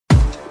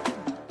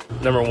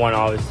Number one,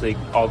 obviously,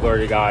 all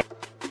glory to God.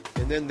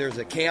 And then there's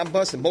a CAN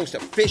Bus, the most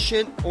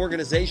efficient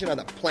organization on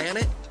the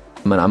planet.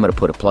 I'm gonna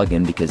put a plug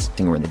in because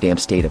we're in the damn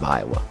state of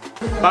Iowa.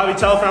 Bobby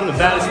Telfer, I'm the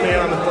baddest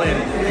man on the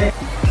planet.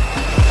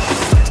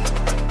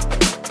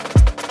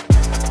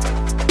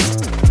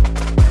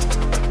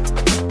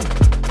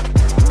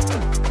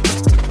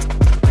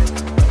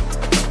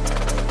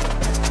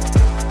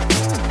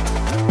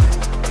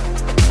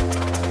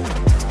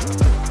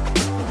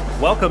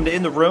 Welcome to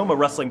In the Room, a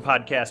wrestling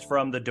podcast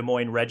from the Des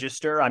Moines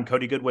Register. I'm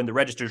Cody Goodwin, the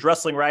Register's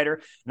wrestling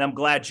writer, and I'm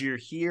glad you're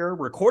here.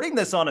 Recording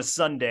this on a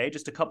Sunday,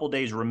 just a couple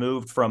days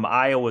removed from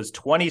Iowa's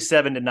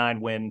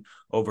 27-9 win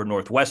over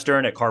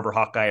Northwestern at Carver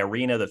Hawkeye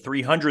Arena, the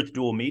 300th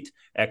dual meet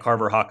at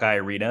Carver Hawkeye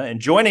Arena.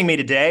 And joining me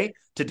today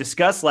to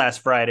discuss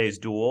last Friday's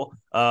duel,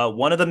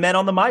 one of the men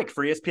on the mic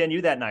for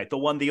ESPNU that night, the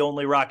one, the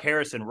only Rock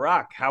Harrison.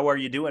 Rock, how are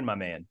you doing, my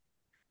man?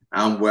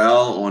 I'm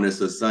well on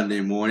this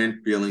Sunday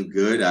morning, feeling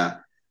good.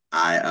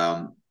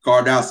 I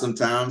carved out some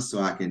time so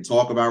I can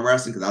talk about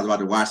wrestling because I was about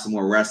to watch some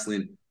more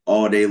wrestling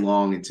all day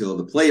long until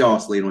the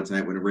playoffs later on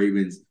tonight when the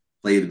Ravens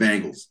play the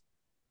Bengals.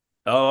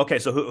 Oh, okay.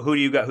 So who do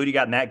you got? Who do you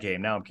got in that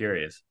game? Now I'm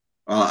curious.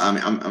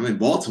 I'm in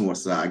Baltimore,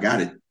 so I got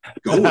to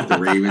go with the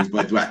Ravens.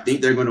 But do I think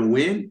they're going to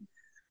win?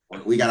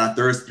 We got our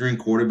third string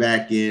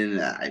quarterback in.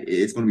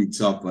 It's going to be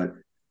tough, but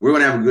we're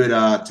going to have a good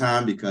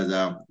time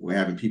because we're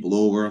having people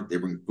over. They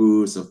bring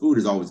food, so food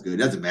is always good. It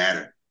doesn't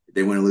matter if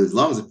they win or lose, as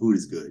long as the food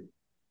is good.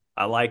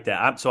 I like that.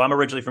 I'm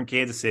originally from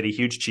Kansas City,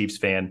 huge Chiefs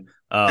fan.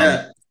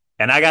 And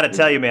I got to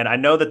tell you, man, I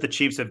know that the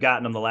Chiefs have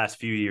gotten them the last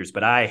few years,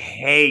 but I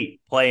hate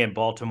playing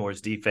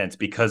Baltimore's defense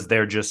because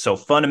they're just so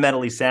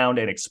fundamentally sound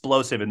and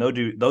explosive, and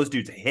those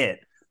dudes hit.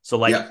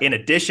 So, in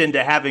addition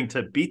to having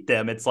to beat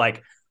them, it's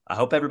like, I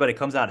hope everybody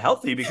comes out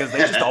healthy because they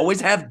just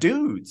always have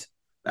dudes.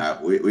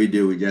 We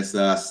do. We just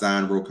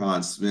signed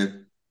Roquan Smith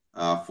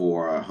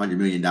for $100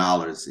 million.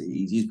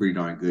 He's pretty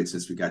darn good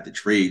since we got the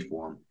trade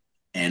for him.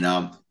 And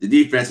the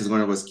defense is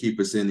going to keep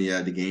us in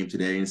the game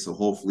today. And so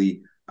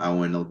hopefully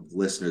when the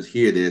listeners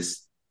hear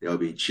this, they'll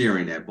be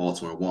cheering that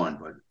Baltimore won.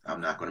 But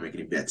I'm not going to make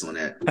any bets on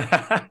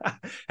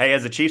that. Hey,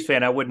 as a Chiefs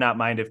fan, I would not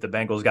mind if the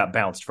Bengals got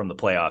bounced from the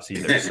playoffs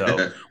either.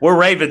 So we're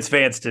Ravens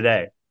fans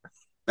today.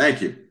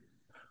 Thank you.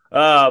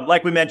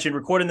 Like we mentioned,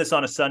 recording this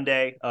on a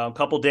Sunday, a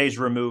couple days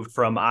removed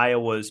from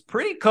Iowa's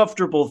pretty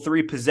comfortable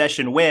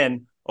 3-possession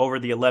win over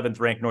the 11th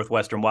ranked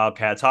Northwestern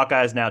Wildcats.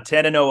 Hawkeyes now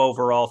 10-0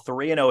 overall,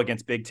 3-0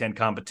 against Big Ten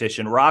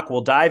competition. Rock,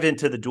 we'll dive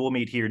into the dual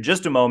meet here in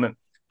just a moment.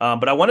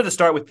 But I wanted to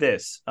start with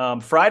this.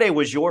 Friday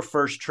was your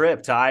first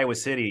trip to Iowa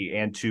City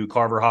and to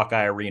Carver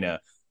Hawkeye Arena.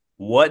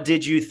 What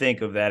did you think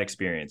of that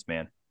experience,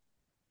 man?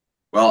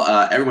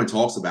 Well, everyone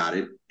talks about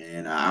it,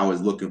 and I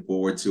was looking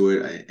forward to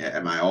it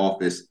at my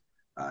office.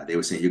 They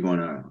were saying, "You're going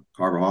to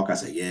Carver Hawkeye?" I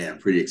said, "Yeah, I'm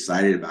pretty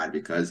excited about it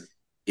because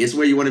it's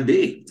where you want to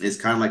be." It's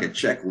kind of like a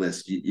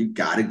checklist. You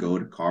got to go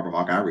to Carver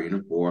Hawkeye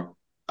Arena for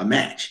a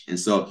match. And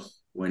so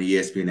when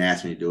ESPN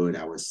asked me to do it,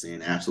 I was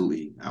saying,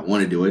 absolutely, I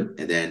want to do it.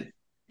 And then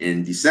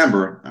in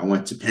December, I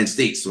went to Penn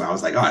State. So I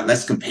was like, all right,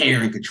 let's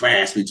compare and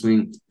contrast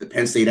between the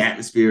Penn State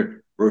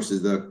atmosphere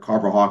versus the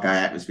Carver Hawkeye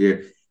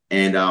atmosphere.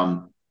 And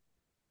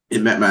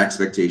it met my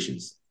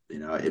expectations.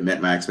 It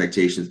met my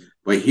expectations.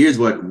 But here's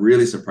what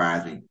really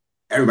surprised me.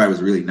 Everybody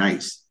was really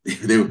nice.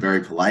 They were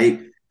very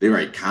polite. They were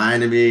very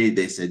kind to me.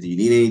 They said, "Do you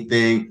need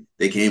anything?"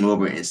 They came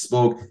over and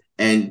spoke.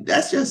 And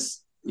that's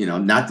just,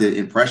 not the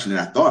impression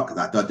that I thought, because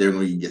I thought they were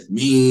going to be just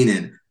mean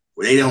and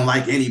they don't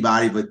like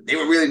anybody, but they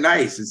were really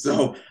nice. And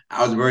so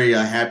I was very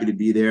happy to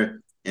be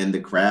there. And the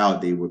crowd,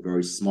 they were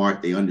very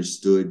smart. They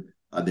understood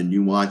the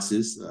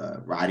nuances,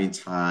 riding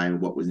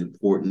time, what was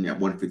important at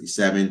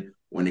 1:57.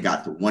 When they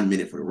got to 1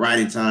 minute for the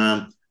riding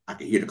time, I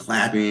could hear the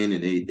clapping,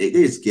 and they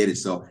just get it.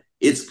 So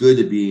it's good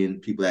to be in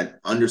people that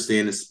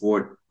understand the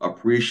sport,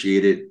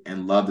 appreciate it,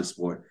 and love the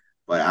sport.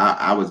 But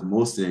I was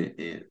mostly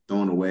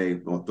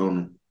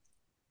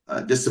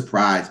just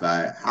surprised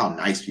by how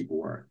nice people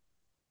were.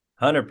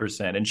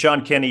 100%. And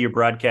Sean Kenny, your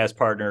broadcast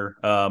partner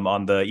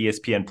on the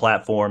ESPN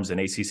platforms and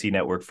ACC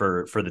network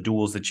for the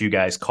duels that you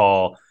guys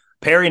call,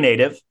 Perry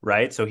native,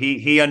 right? So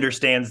he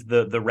understands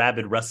the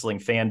rabid wrestling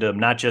fandom,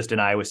 not just in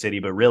Iowa City,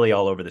 but really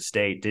all over the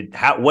state.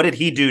 What did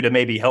he do to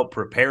maybe help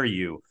prepare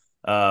you?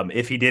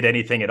 If he did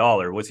anything at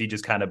all, or was he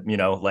just kind of,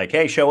 like,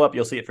 hey, show up,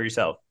 you'll see it for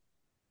yourself?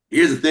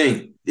 Here's the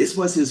thing. This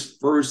was his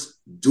first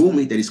dual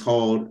meet that he's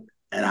called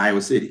at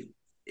Iowa City.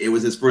 It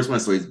was his first one.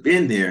 So he's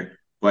been there,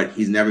 but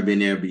he's never been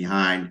there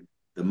behind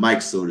the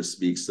mic, so to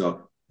speak.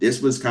 So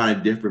this was kind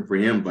of different for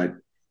him, but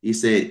he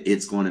said,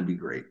 it's going to be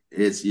great.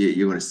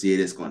 You're going to see it.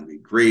 It's going to be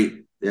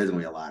great. There's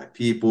going to be a lot of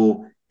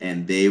people,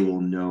 and they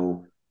will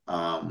know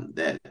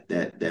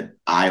that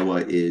Iowa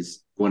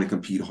is going to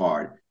compete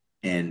hard.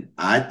 And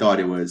I thought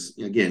it was,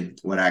 again,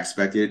 what I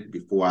expected.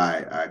 Before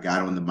I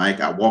got on the mic,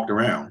 I walked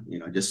around,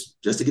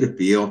 just to get a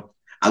feel.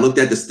 I looked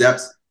at the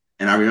steps,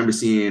 and I remember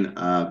seeing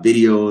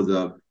videos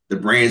of the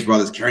Brands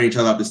brothers carrying each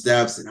other up the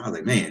steps. And I was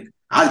like, man,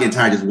 I was getting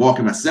tired just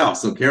walking myself.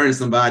 So carrying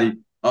somebody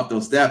up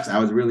those steps, I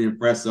was really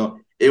impressed. So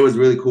it was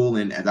really cool.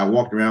 And as I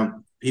walked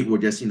around, people were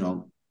just,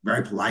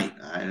 very polite.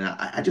 And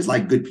I just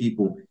like good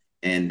people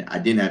and I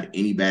didn't have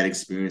any bad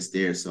experience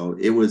there. So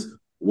it was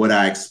what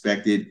I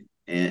expected,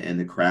 and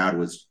the crowd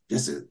was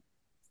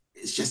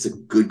it's just a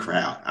good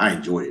crowd. I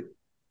enjoyed it.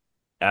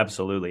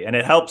 Absolutely. And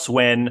it helps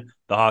when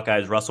the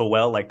Hawkeyes wrestle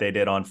well like they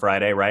did on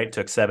Friday, right?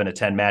 Took 7 to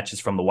 10 matches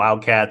from the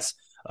Wildcats,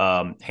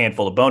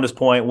 handful of bonus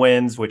point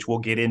wins, which we'll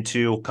get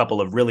into, a couple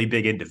of really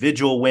big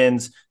individual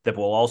wins that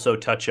we'll also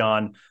touch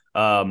on.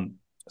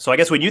 So I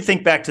guess when you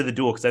think back to the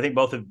duel, because I think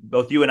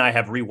both you and I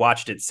have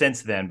rewatched it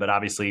since then, but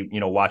obviously,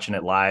 watching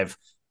it live,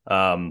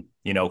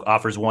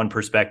 offers one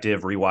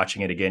perspective.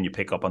 Rewatching it again, you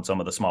pick up on some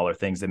of the smaller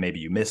things that maybe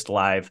you missed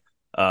live.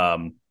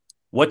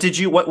 What'd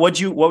you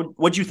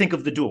think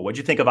of the duel? What'd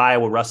you think of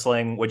Iowa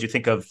wrestling? What'd you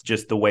think of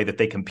just the way that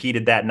they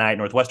competed that night?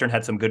 Northwestern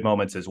had some good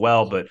moments as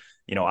well, but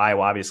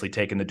Iowa obviously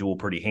taking the duel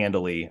pretty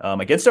handily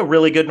against a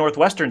really good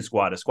Northwestern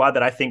squad, a squad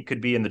that I think could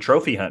be in the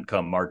trophy hunt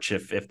come March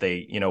if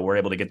they were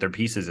able to get their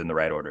pieces in the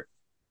right order.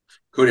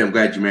 Cody, I'm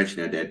glad you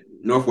mentioned that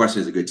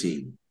Northwestern is a good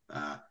team.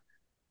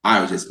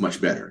 Iowa's just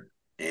much better,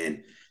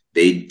 and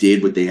they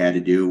did what they had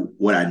to do.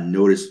 What I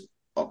noticed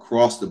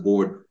across the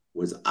board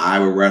was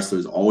Iowa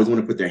wrestlers always want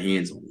to put their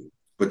hands on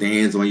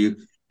you.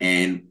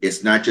 And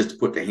it's not just to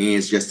put the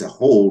hands just to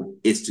hold,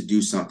 it's to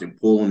do something,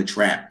 pull on the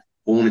trap,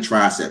 pull on the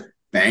tricep,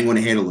 bang on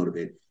the head a little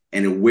bit,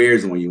 and it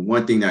wears on you.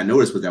 One thing that I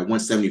noticed was that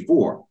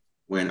 174,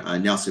 when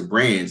Nelson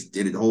Brands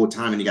did it the whole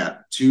time, and he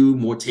got 2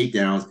 more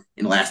takedowns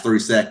in the last 30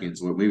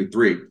 seconds, or maybe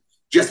 3,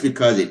 just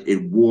because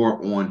it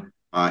wore on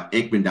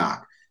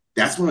Inkman-Doc.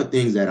 That's one of the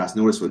things that I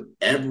noticed with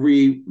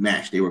every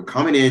match. They were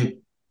coming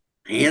in,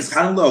 hands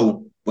kind of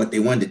low, but they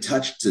wanted to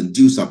touch to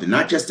do something,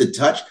 not just to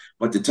touch,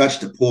 but to touch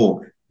to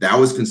pull. That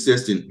was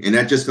consistent, and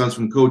that just comes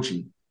from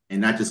coaching,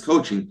 and not just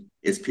coaching,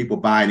 it's people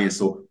buying in.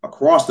 So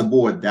across the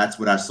board, that's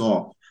what I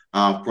saw.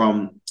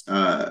 From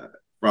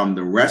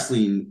the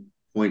wrestling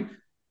point,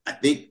 I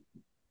think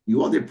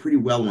you all did pretty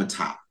well on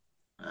top.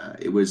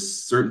 It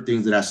was certain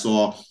things that I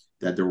saw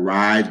that the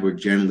rides were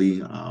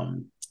generally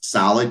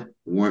solid,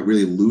 weren't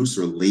really loose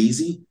or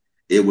lazy.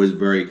 It was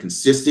very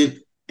consistent,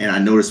 and I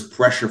noticed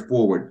pressure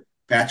forward.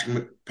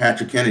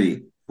 Patrick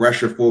Kennedy,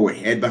 pressure forward,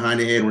 head behind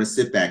the head on a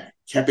sit back,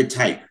 kept it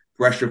tight,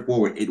 pressure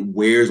forward. It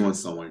wears on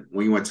someone.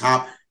 When you're on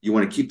top, you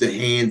want to keep the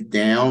hands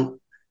down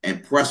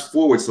and press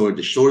forward so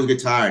the shoulders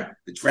get tired,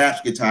 the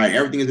traps get tired,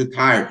 everything is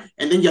tired.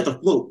 And then you have to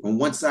float from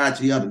one side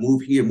to the other,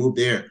 move here, move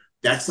there.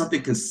 That's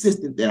something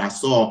consistent that I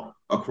saw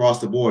across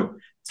the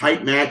board.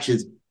 Tight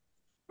matches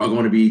are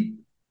going to be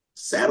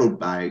settled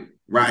by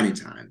riding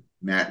time,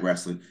 mat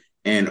wrestling.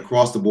 And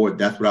across the board,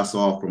 that's what I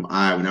saw from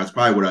Iowa. And that's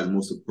probably what I was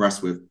most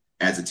impressed with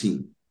as a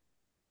team.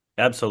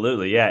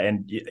 Absolutely. Yeah.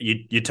 And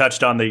you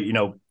touched on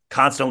the,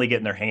 constantly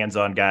getting their hands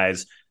on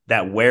guys.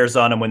 That wears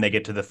on them when they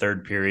get to the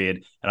third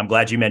period. And I'm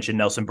glad you mentioned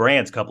Nelson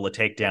Brands, couple of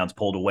takedowns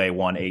pulled away,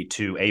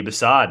 1-8-2. Abe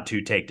Assad,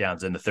 2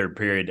 takedowns in the third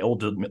period.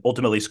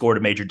 Ultimately scored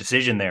a major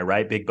decision there,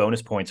 right? Big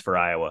bonus points for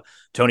Iowa.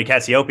 Tony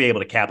Cassiope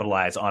able to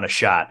capitalize on a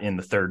shot in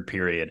the third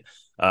period.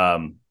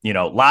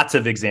 Lots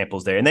of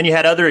examples there. And then you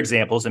had other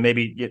examples, and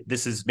maybe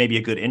this is maybe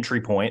a good entry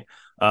point.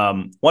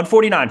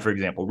 149, for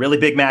example, really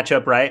big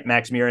matchup, right?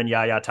 Max Muir and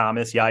Yaya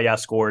Thomas. Yaya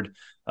scored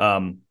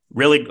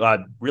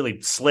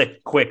really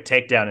slick, quick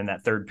takedown in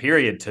that third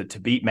period to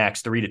beat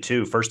Max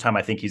 3-2. First time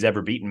I think he's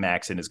ever beaten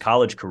Max in his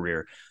college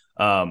career.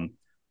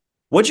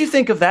 What'd you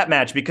think of that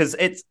match? Because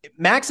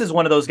Max is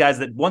one of those guys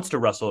that wants to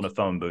wrestle in a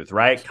phone booth,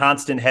 right?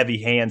 Constant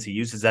heavy hands. He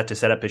uses that to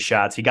set up his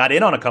shots. He got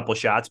in on a couple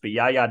shots, but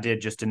Yaya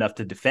did just enough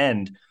to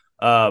defend.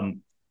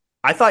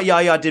 I thought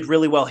Yaya did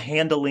really well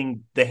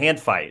handling the hand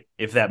fight,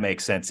 if that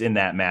makes sense, in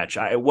that match.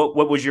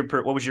 What was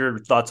your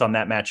thoughts on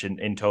that match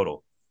in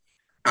total?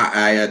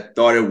 I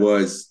thought it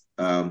was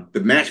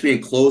the match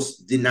being close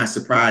did not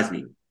surprise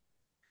me.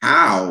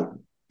 How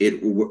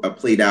it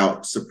played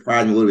out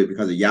surprised me a little bit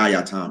because of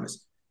Yaya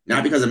Thomas,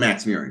 not because of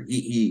Max Muir.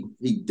 He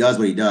does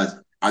what he does.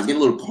 I was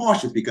getting a little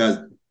cautious because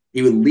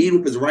he would lead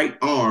with his right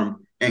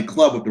arm and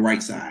club with the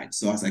right side.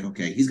 So I was like,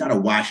 okay, he's got to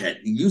watch it.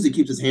 He usually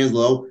keeps his hands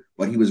low,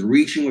 but he was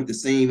reaching with the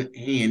same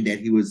hand that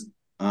he was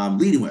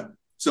leading with.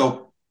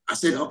 So I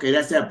said, okay,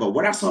 that's that. But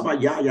what I saw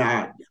about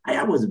Yaya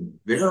was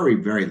very,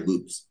 very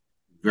loose,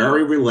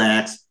 very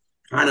relaxed,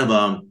 kind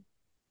of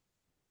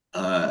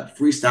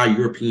freestyle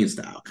European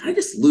style, kind of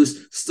just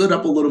loose, stood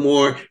up a little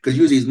more because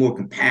usually he's more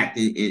compact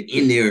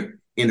in there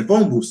in the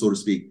phone booth, so to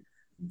speak.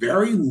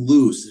 Very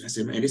loose. And I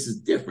said, man, this is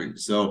different.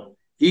 So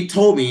he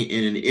told me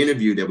in an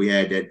interview that we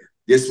had that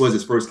this was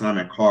his first time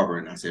at Carver.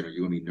 And I said, are you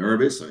going to be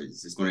nervous? Or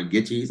is this going to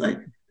get you? He's like,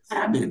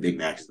 I've been in big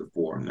matches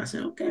before. And I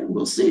said, okay,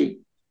 we'll see.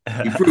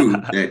 He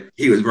proved that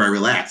he was very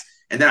relaxed.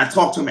 And then I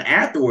talked to him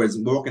afterwards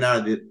and walking out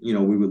of it, we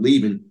were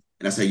leaving.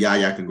 And I said,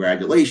 yeah,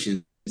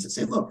 congratulations. I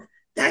said, look,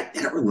 that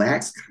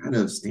relaxed kind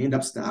of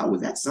stand-up style,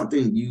 was that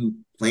something you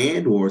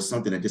planned or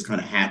something that just kind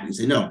of happened? He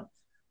said, no,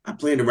 I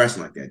planned to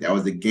wrestle like that. That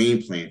was the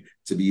game plan,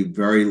 to be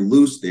very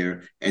loose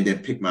there and then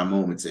pick my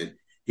moments. And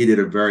he did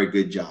a very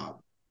good job.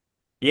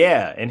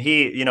 Yeah. And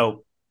he,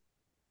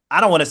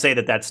 I don't want to say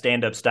that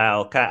stand-up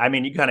style. I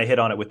mean, you kind of hit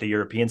on it with the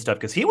European stuff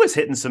because he was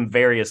hitting some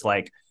various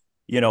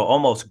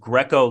almost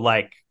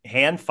Greco-like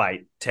hand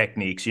fight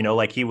techniques,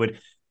 like he would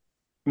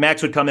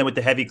Max would come in with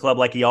the heavy club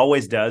like he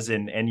always does,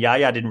 and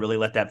Yahya didn't really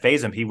let that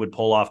phase him. He would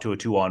pull off to a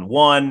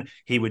 2-on-1.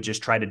 He would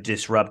just try to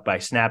disrupt by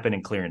snapping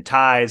and clearing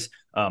ties.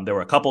 There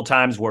were a couple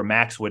times where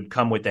Max would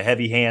come with the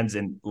heavy hands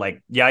and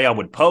like Yahya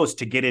would post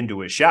to get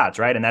into his shots,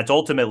 right? And that's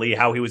ultimately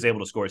how he was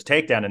able to score his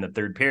takedown in the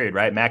third period,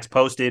 right? Max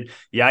posted,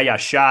 Yahya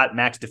shot,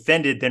 Max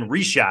defended, then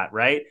reshot,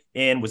 right?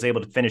 And was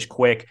able to finish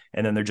quick.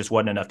 And then there just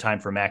wasn't enough time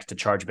for Max to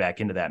charge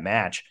back into that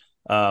match.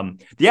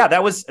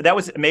 That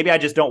was maybe I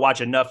just don't watch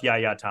enough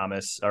Yahya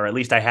Thomas, or at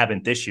least I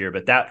haven't this year,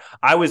 but that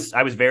I was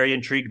very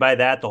intrigued by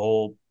that. The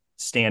whole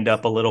stand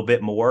up a little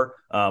bit more,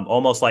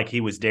 almost like he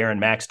was daring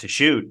Max to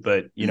shoot,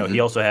 but he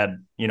also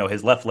had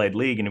his left leg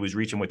league and he was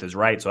reaching with his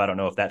right, so I don't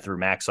know if that threw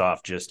Max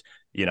off, just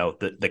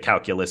the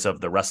calculus of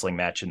the wrestling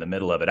match in the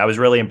middle of it. I was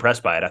really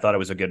impressed by it. I thought it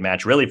was a good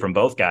match really from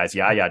both guys.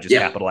 Yahya just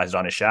capitalized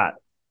on his shot.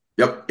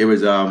 Yep, it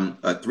was a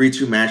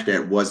 3-2 match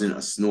that wasn't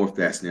a snore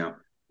fest. Now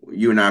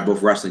you and I are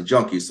both wrestling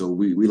junkies, so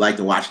we like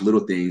to watch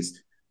little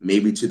things.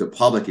 Maybe to the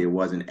public it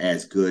wasn't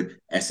as good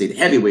as, say, the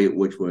heavyweight,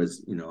 which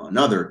was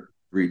another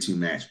 3-2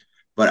 match.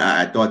 But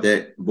I thought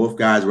that both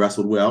guys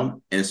wrestled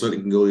well, and it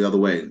certainly can go the other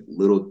way.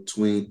 Little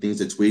things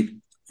to tweak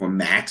from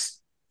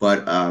Max,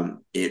 but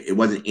it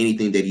wasn't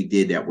anything that he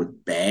did that was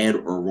bad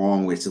or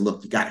wrong. Where he said,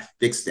 look, you got to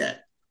fix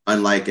that.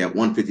 Unlike at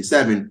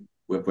 157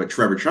 with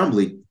Trevor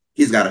Tremblay,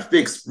 he's got to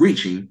fix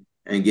reaching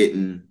and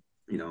getting,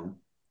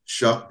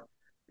 shucked,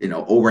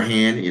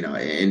 overhand,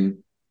 and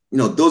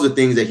those are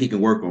things that he can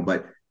work on.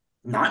 But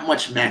not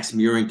much Max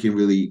Murin can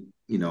really,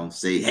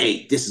 say,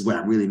 hey, this is where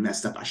I really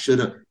messed up. I should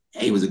have.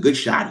 Hey, it was a good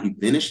shot. He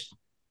finished.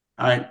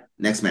 All right,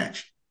 next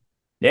match.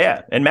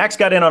 Yeah, and Max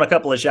got in on a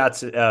couple of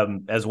shots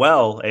as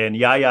well, and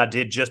Yahya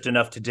did just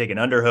enough to dig an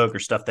underhook or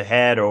stuff the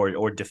head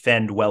or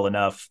defend well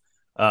enough,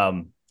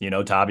 to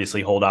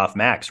obviously hold off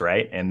Max,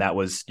 right? And that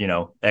was,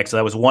 excellent.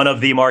 That was one of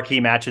the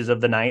marquee matches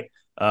of the night.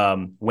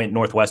 Went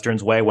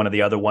Northwestern's way. One of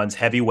the other ones,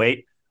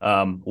 heavyweight.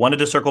 Wanted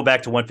to circle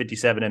back to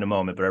 157 in a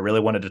moment, but I really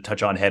wanted to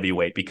touch on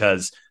heavyweight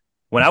because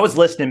when I was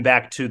listening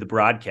back to the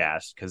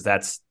broadcast, because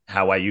that's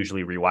how I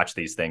usually rewatch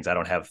these things, I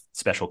don't have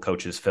special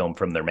coaches film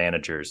from their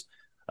managers.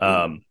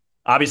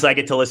 Obviously, I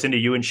get to listen to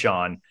you and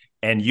Sean,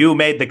 and you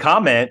made the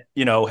comment,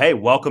 hey,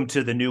 welcome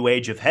to the new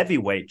age of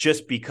heavyweight,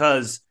 just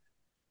because,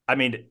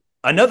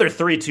 another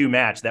 3-2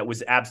 match that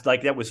was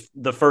that was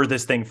the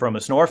furthest thing from a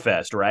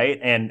snorefest, right?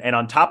 And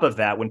on top of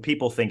that, when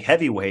people think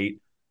heavyweight,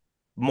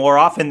 more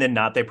often than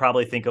not, they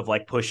probably think of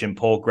like push and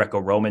pull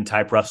Greco-Roman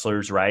type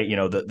wrestlers, right?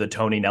 The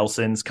Tony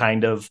Nelsons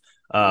kind of,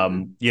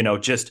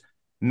 just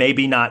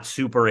maybe not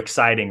super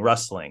exciting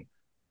wrestling.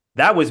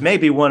 That was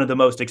maybe one of the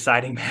most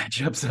exciting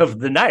matchups of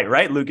the night,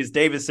 right? Lucas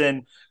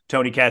Davison,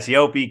 Tony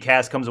Cassiope.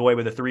 Cass comes away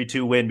with a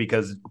 3-2 win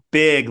because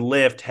big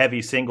lift,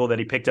 heavy single that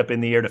he picked up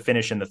in the air to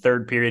finish in the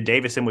third period.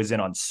 Davison was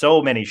in on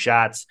so many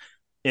shots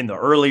in the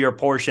earlier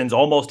portions,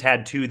 almost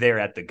had 2 there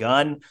at the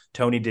gun.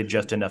 Tony did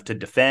just enough to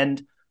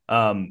defend.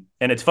 And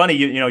it's funny,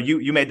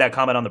 you made that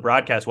comment on the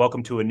broadcast,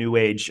 welcome to a new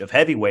age of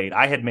heavyweight.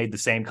 I had made the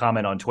same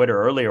comment on Twitter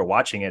earlier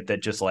watching it,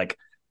 that just like,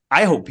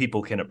 I hope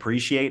people can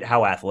appreciate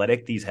how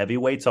athletic these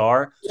heavyweights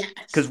are,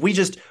 because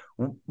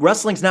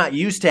wrestling's not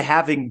used to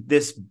having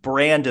this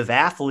brand of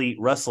athlete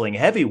wrestling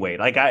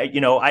heavyweight. Like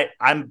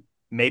I'm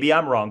maybe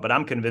I'm wrong, but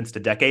I'm convinced a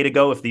decade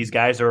ago, if these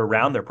guys are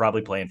around, they're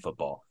probably playing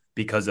football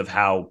because of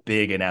how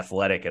big and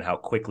athletic and how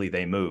quickly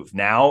they move.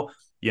 Now,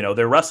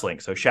 they're wrestling.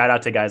 So shout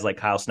out to guys like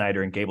Kyle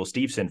Snyder and Gable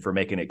Steveson for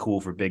making it cool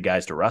for big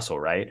guys to wrestle,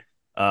 right?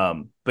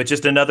 But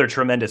just another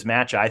tremendous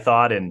match, I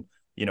thought. And,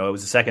 it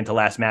was the second to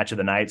last match of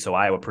the night. So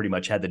Iowa pretty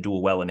much had the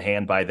duel well in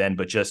hand by then.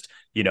 But just,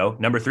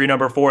 number 3,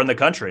 number 4 in the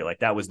country. Like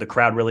that was, the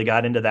crowd really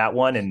got into that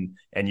one.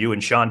 And you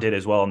and Sean did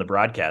as well on the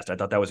broadcast. I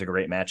thought that was a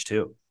great match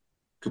too.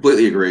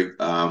 Completely agree.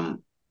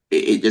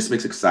 It just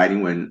makes it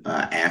exciting when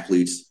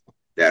athletes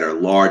that are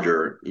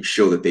larger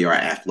show that they are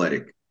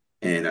athletic.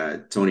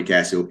 And Tony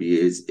Cassiope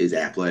is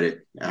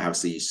athletic.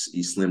 Obviously,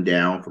 he slimmed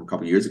down from a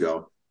couple of years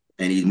ago,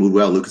 and he's moved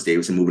well. Lucas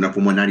Davison moving up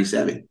from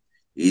 197.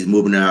 He's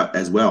moving up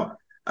as well.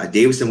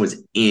 Davison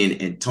was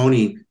in, and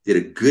Tony did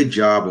a good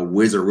job of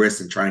whizzer wrist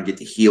and trying to get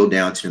the heel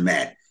down to the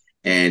mat.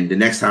 And the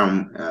next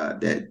time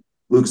that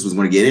Lucas was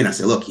going to get in, I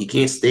said, look, he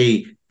can't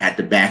stay at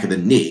the back of the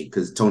knee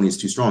because Tony is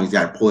too strong. He's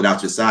got to pull it out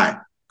to the side.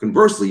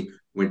 Conversely,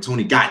 when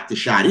Tony got the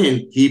shot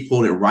in, he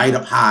pulled it right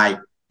up high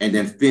and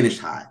then finished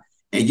high.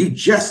 And you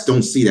just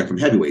don't see that from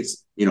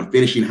heavyweights,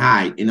 finishing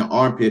high in the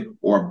armpit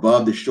or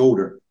above the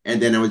shoulder. And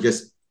then it was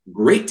just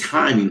great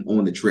timing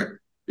on the trip.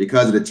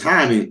 Because of the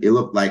timing, it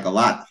looked like a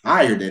lot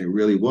higher than it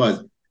really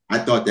was. I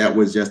thought that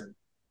was just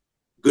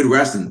good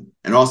wrestling.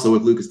 And also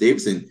with Lucas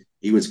Davison,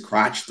 he was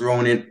crotch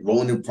throwing it,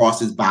 rolling across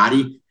his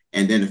body.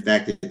 And then the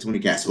fact that Tony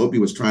Cassiope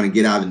was trying to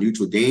get out of the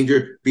neutral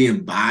danger,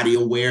 being body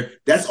aware,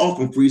 that's all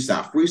from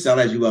freestyle.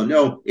 Freestyle, as you well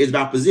know, is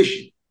about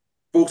position.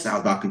 Folk style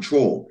is about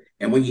control.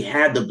 And when you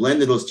have the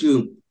blend of those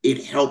two,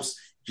 it helps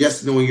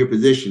just knowing your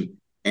position.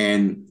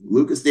 And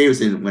Lucas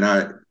Davison,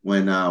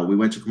 when we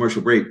went to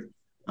commercial break,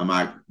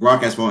 my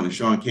broadcast partner,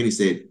 Sean Kenny,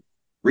 said,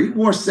 3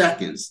 more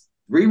seconds.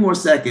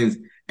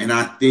 And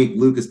I think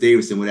Lucas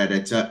Davison would have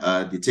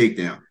the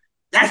takedown.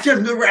 That's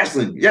just good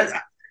wrestling. Yes,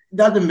 it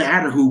doesn't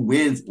matter who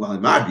wins. Well,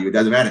 in my view, it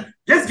doesn't matter.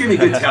 Just give me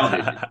good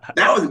television.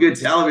 That was good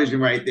television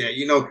right there.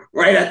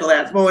 Right at the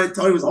last moment,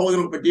 Tony was holding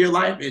him for dear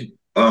life.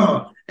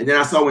 And then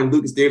I saw when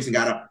Lucas Davison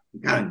got up, he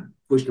kind of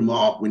pushed him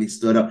off when he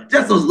stood up.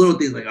 Just those little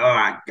things like,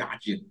 I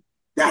got you.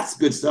 That's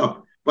good stuff.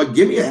 But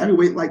give me a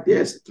heavyweight like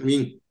this. I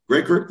mean,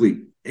 Greg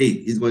Kirkley, hey,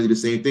 he's going to do the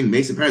same thing.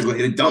 Mason Perry's going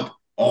to hit a dump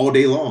all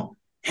day long.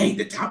 Hey,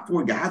 the top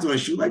 4 guys want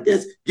to shoot like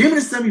this. Give me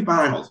the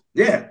semifinals.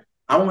 Yeah,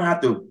 I won't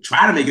have to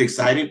try to make it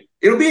exciting.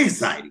 It'll be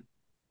exciting.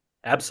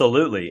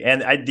 Absolutely.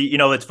 And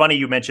it's funny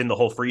you mentioned the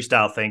whole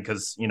freestyle thing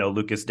because,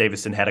 Lucas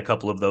Davison had a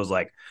couple of those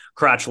like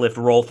crotch lift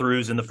roll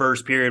throughs in the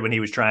first period when he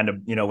was trying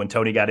to, when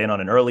Tony got in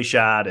on an early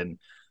shot. And,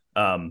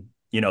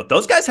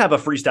 those guys have a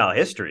freestyle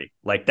history.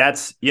 Like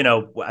that's,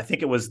 I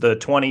think it was the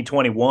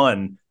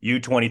 2021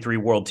 U23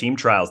 World Team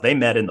Trials. They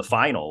met in the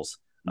finals.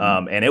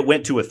 And it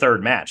went to a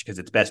third match because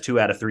it's best 2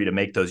 out of 3 to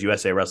make those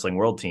USA Wrestling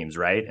World Teams,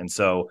 right? And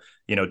so,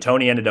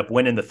 Tony ended up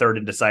winning the third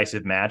and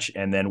decisive match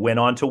and then went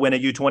on to win a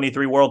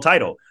U23 world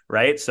title,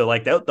 right? So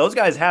like those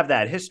guys have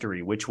that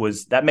history,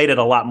 that made it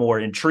a lot more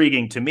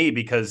intriguing to me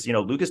because,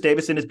 Lucas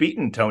Davison has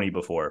beaten Tony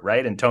before,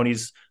 right? And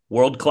Tony's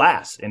world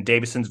class and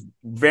Davison's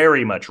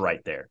very much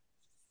right there.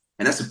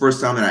 And that's the first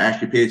time that I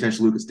actually paid attention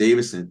to Lucas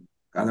Davison.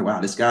 I was like,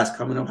 wow, this guy's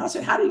coming up. I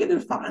said, how do you get to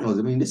the finals?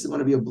 I mean, this is going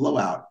to be a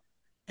blowout.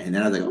 And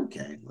then I was like,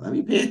 okay, let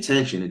me pay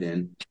attention. And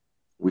then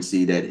we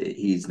see that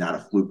he's not a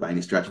fluke by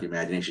any stretch of the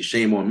imagination.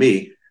 Shame on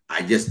me.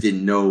 I just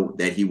didn't know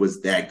that he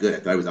was that good. I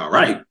thought he was all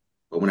right.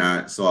 But when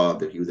I saw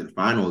that he was in the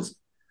finals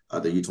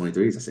of the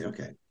U23s, I said,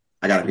 okay,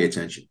 I got to pay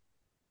attention.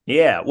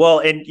 Yeah, well,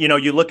 and,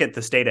 you look at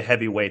the state of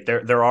heavyweight,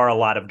 there are a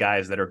lot of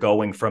guys that are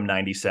going from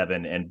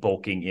 97 and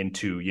bulking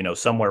into,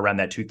 somewhere around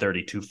that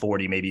 230,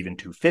 240, maybe even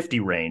 250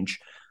 range.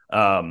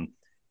 And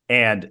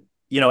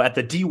at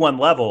the D1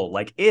 level,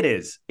 like it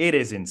is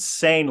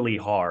insanely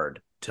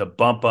hard to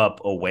bump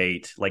up a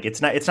weight. Like it's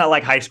not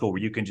like high school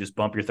where you can just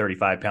bump your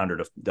 35 pounder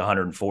to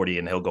 140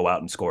 and he'll go out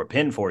and score a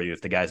pin for you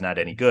if the guy's not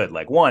any good.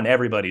 Like 1,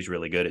 everybody's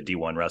really good at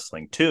D1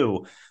 wrestling.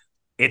 2,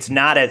 it's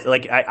not as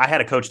like I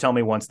had a coach tell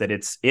me once that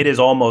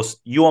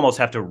you almost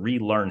have to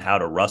relearn how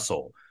to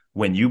wrestle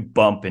when you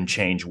bump and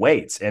change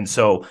weights. And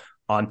so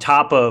on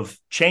top of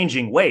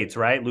changing weights,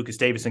 right? Lucas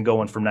Davison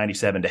going from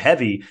 97 to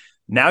heavy,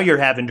 now you're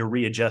having to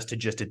readjust to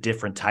just a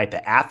different type of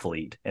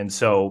athlete. And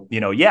so,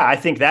 I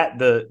think that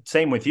the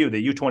same with you,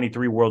 the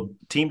U23 World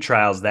Team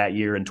Trials that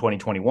year in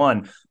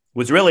 2021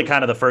 was really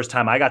kind of the first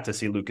time I got to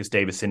see Lucas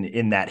Davison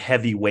in that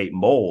heavyweight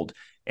mold.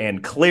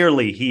 And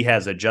clearly he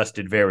has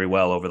adjusted very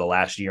well over the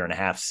last year and a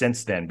half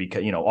since then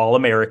because,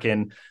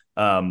 All-American,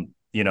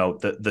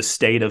 the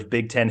state of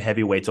Big Ten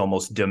heavyweights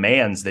almost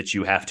demands that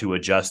you have to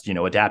adjust,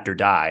 adapt or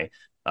die.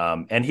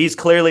 And he's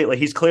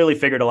clearly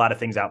figured a lot of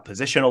things out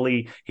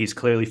positionally. He's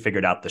clearly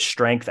figured out the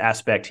strength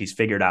aspect. He's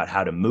figured out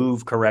how to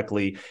move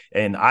correctly.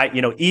 And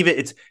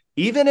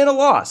even in a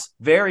loss,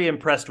 very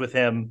impressed with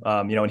him.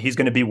 And he's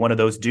going to be one of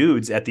those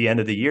dudes at the end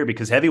of the year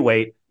because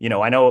heavyweight,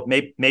 I know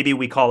maybe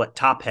we call it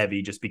top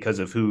heavy just because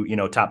of who,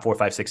 top 4,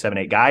 5, 6, 7,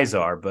 8 guys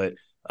are, but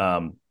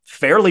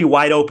fairly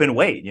wide open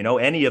weight.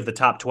 Any of the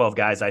top 12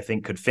 guys I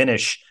think could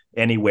finish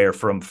anywhere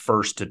from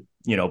first to,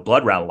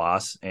 blood round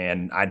loss.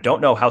 And I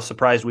don't know how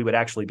surprised we would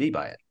actually be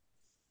by it.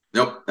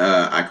 Nope.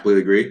 I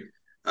completely agree.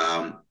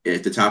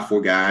 If the top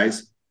 4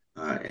 guys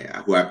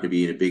who happen to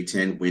be in the Big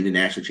Ten win the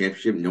national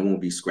championship, no one will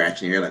be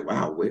scratching their head like,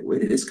 wow, where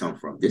did this come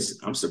from?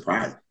 I'm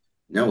surprised.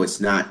 No,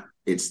 it's not.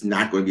 It's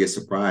not going to be a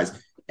surprise.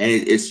 And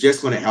it's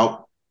just going to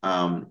help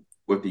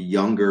with the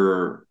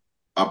younger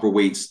upper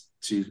weights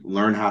to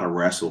learn how to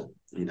wrestle,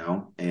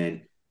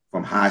 and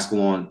from high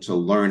school on to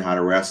learn how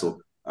to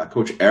wrestle.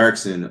 Coach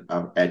Erickson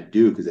at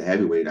Duke is a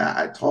heavyweight.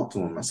 I talked to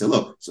him. I said,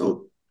 look,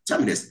 so tell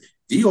me this.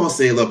 Do you all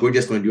say, look, we're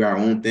just going to do our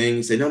own thing?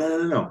 He said,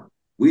 no.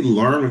 We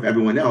learn with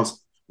everyone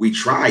else. We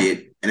try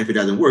it. And if it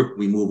doesn't work,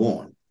 we move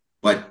on.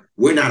 But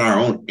we're not our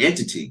own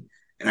entity.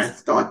 And I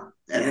thought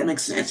that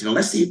makes sense.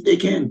 Let's see if they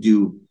can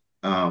do,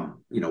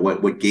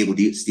 what Gable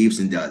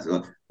Stevenson does.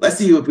 Let's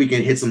see if we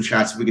can hit some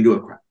shots. If we can do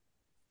it.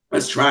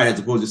 Let's try it as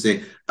opposed to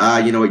say,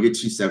 you're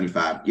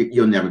 275.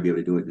 You'll never be able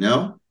to do it.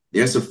 No,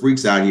 there's some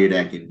freaks out here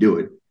that can do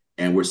it.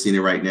 And we're seeing it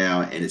right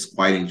now. And it's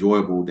quite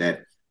enjoyable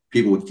that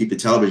people would keep the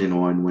television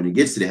on when it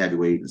gets to the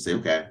heavyweight and say,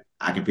 okay,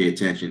 I can pay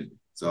attention.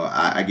 So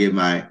I give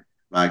my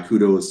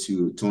kudos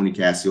to Tony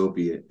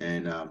Cassiopeia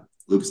and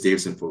Lucas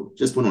Davison for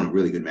just putting on a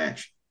really good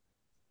match.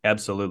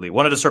 Absolutely.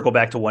 Wanted to circle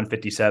back to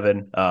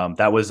 157.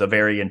 That was a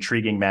very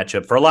intriguing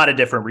matchup for a lot of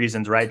different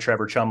reasons, right?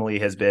 Trevor Chumley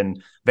has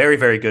been very,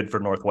 very good for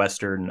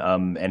Northwestern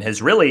and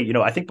has really,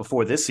 I think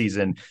before this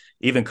season,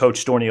 even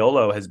Coach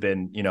Storniolo has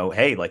been,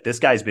 hey, like this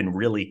guy's been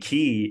really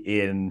key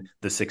in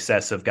the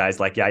success of guys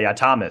like Yaya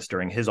Thomas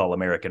during his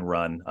All-American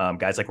run,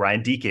 guys like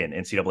Ryan Deacon,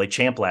 NCAA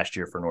champ last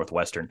year for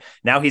Northwestern.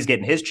 Now he's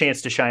getting his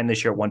chance to shine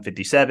this year at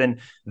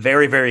 157.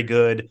 Very, very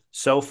good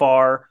so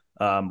far.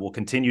 Will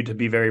continue to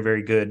be very,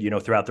 very good,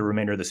 throughout the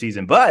remainder of the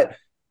season. But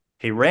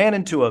he ran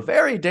into a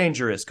very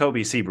dangerous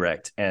Kobe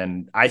Siebrecht.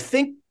 And I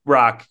think,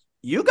 Rock,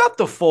 you got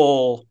the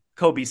full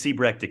Kobe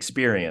Siebrecht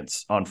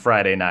experience on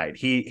Friday night.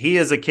 He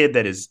is a kid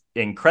that is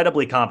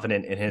incredibly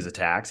confident in his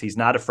attacks. He's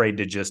not afraid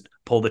to just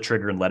pull the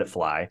trigger and let it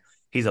fly.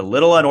 He's a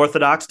little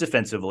unorthodox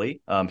defensively.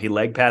 He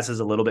leg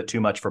passes a little bit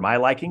too much for my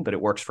liking, but it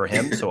works for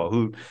him.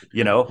 So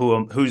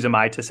who's am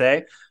I to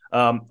say?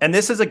 And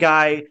this is a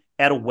guy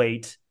at a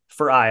weight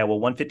for Iowa,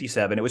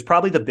 157. It was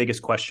probably the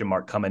biggest question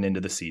mark coming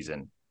into the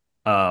season.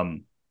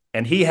 And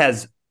he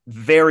has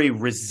very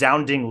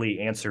resoundingly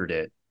answered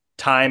it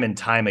time and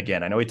time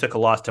again. I know he took a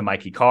loss to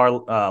Mikey Carr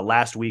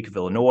last week of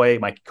Illinois.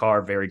 Mikey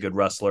Carr, very good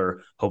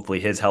wrestler. Hopefully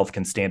his health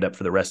can stand up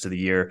for the rest of the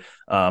year.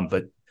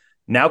 But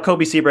now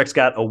Kobe Siebrecht's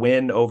got a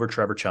win over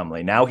Trevor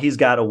Chumley. Now he's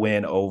got a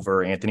win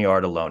over Anthony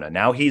Artelona.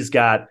 Now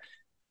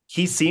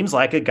he seems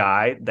like a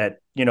guy that,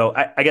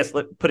 I guess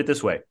put it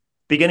this way.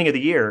 Beginning of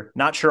the year,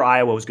 not sure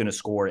Iowa was going to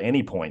score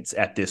any points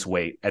at this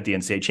weight at the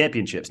NCAA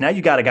championships. Now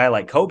you got a guy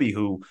like Kobe,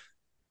 who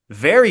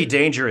very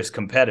dangerous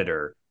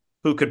competitor,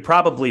 who could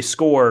probably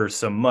score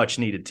some much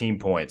needed team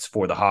points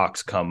for the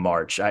Hawks come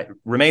March.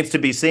 Remains to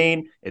be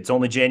seen. It's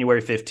only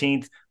January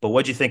 15th, but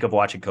what'd you think of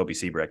watching Kobe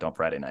Siebrecht on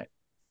Friday night?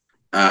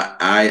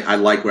 I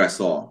like what I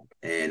saw,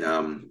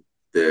 and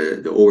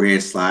the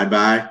overhand slide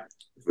by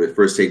for the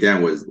first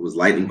takedown was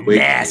lightning quick.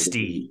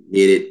 Nasty.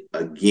 He hit it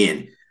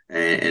again,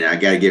 and I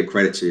got to give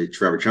credit to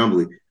Trevor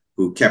Chumley,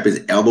 who kept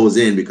his elbows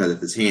in, because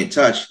if his hand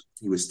touched,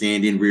 he was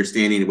rear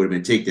standing, it would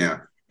have been a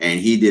takedown, and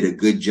he did a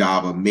good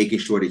job of making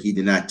sure that he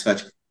did not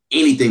touch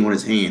anything on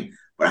his hand.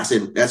 But I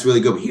said, that's really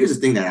good. But here's the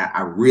thing that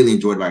I really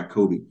enjoyed about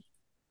Kobe.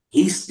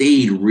 He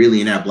stayed really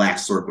in that black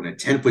circle, in a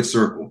 10-foot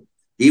circle.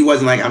 He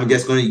wasn't like, I'm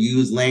just going to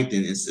use length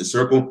and it's a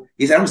circle.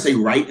 He said, I'm going to stay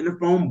right in the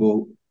phone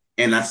boat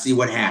and I see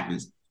what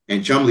happens.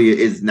 And Chumley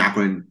is not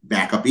going to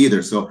back up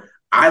either. So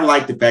I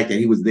like the fact that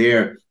he was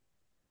there.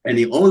 And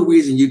the only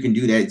reason you can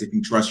do that is if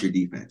you trust your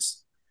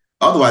defense.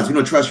 Otherwise, if you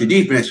don't trust your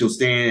defense, you'll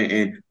stand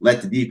and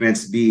let the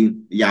defense be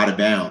out of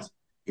bounds.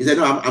 He said,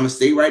 no, I'm going to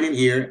stay right in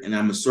here and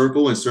I'm going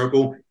to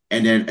circle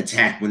and then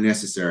attack when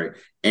necessary.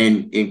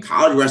 And in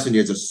college wrestling,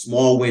 there's a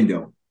small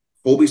window.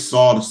 Kobe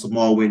saw the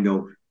small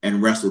window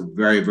and wrestled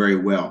very, very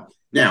well.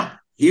 Now,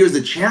 here's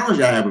the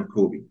challenge I have with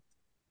Kobe,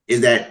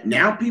 is that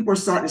now people are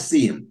starting to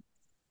see him.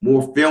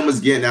 More film is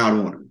getting out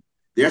on him.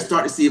 They're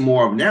starting to see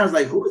more of him. Now it's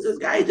like, who is this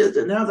guy? Now it's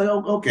like,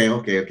 oh,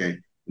 okay.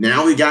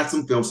 Now we got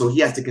some film, so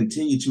he has to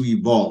continue to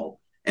evolve.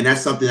 And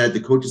that's something that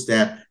the coaching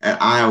staff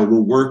at Iowa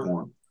will work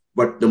on.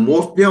 But the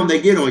more film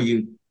they get on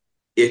you,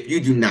 if you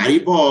do not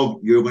evolve,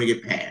 you're going to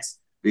get passed,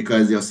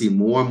 because they'll see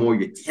more and more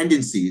of your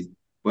tendencies.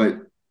 But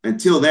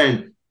until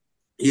then,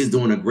 he's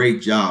doing a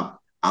great job.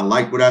 I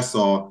like what I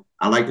saw.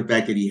 I like the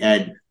fact that he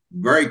had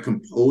very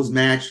composed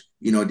match.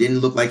 Didn't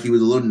look like he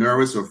was a little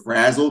nervous or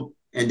frazzled.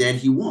 And then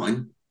he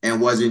won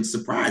and wasn't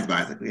surprised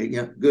by it. Like, hey,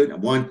 yeah, good. I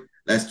won.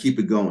 Let's keep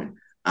it going.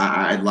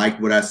 I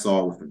like what I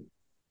saw with him.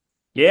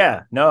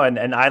 Yeah, no,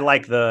 and I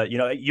like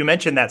you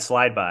mentioned that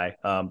slide by.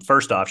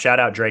 First off, shout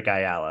out Drake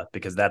Ayala,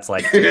 because that's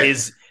like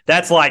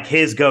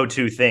his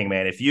go-to thing,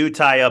 man. If you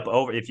tie up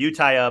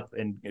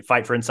and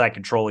fight for inside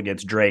control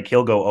against Drake,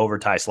 he'll go over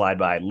tie slide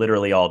by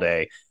literally all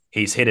day.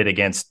 He's hit it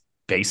against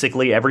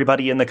basically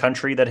everybody in the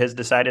country that has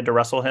decided to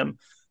wrestle him.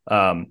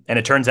 And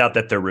it turns out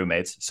that they're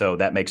roommates, so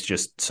that makes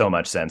just so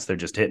much sense. They're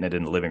just hitting it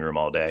in the living room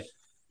all day.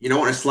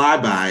 On a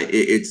slide by,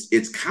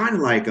 it's kind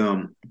of like,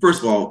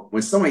 first of all,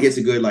 when someone gets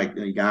a good, like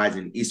guys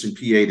in Eastern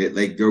PA that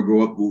like they'll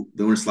grow up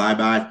doing a slide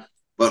by,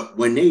 but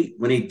when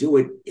they do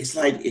it, it's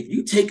like if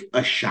you take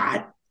a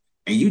shot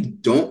and you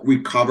don't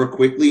recover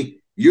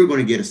quickly, you're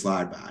going to get a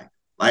slide by.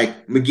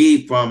 Like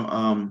McGee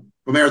from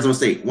Arizona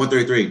State,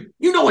 133,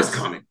 it's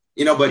coming,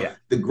 but yeah.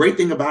 The great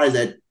thing about it is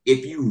that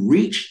if you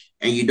reach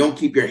and you don't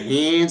keep your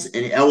hands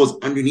and elbows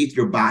underneath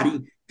your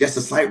body, just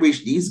a slight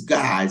reach, these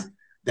guys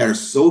that are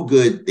so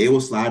good, they will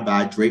slide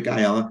by Drake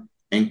Ayala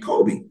and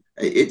Kobe.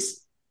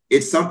 It's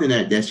something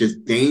that's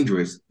just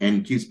dangerous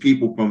and keeps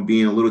people from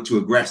being a little too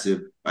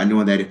aggressive by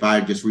knowing that if I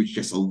just reach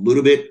just a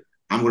little bit,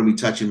 I'm going to be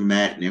touching the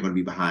mat and they're going to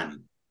be behind me.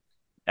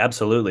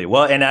 Absolutely.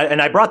 Well, and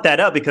I brought that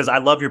up because I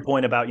love your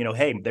point about,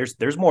 hey,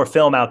 there's more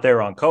film out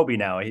there on Kobe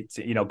now. It's,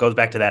 goes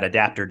back to that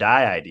adapt or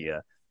die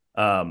idea.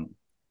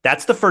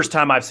 That's the first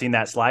time I've seen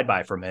that slide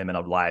by from him in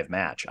a live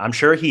match. I'm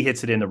sure he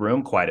hits it in the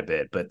room quite a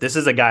bit, but this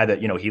is a guy that,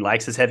 he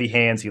likes his heavy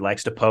hands. He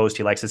likes to post.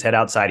 He likes his head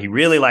outside. He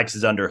really likes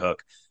his underhook.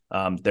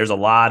 There's a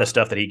lot of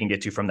stuff that he can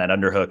get to from that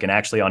underhook. And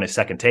actually on his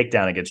second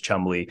takedown against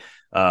Chumley,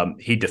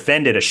 he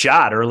defended a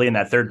shot early in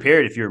that third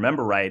period. If you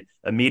remember right,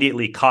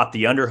 immediately caught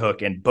the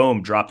underhook and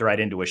boom, dropped right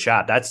into a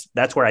shot.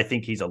 That's where I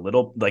think he's a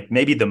little, like,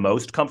 maybe the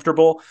most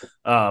comfortable.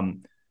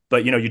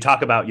 But, you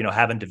talk about,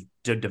 having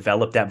to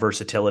develop that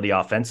versatility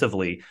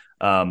offensively.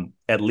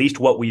 At least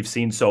what we've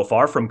seen so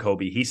far from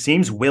Kobe, he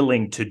seems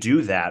willing to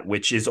do that,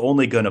 which is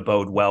only going to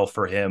bode well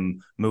for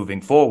him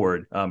moving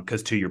forward.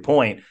 Because to your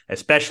point,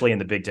 especially in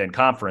the Big Ten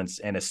Conference,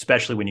 and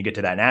especially when you get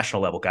to that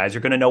national level, guys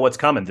are going to know what's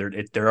coming.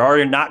 There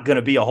are not going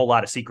to be a whole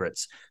lot of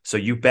secrets. So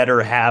you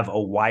better have a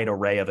wide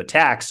array of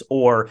attacks,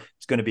 or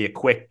it's going to be a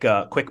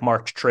quick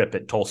March trip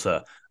at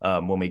Tulsa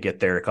when we get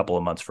there a couple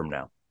of months from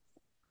now.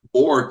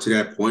 Or to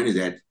that point is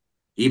that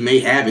he may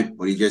have it,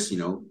 but he just,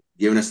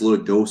 giving us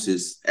little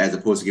doses as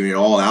opposed to giving it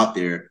all out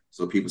there.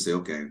 So people say,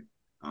 okay,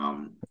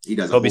 he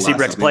does a Kobe whole lot of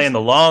Sebrecht's stuff. playing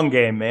the long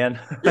game, man.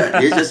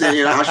 Yeah, he's just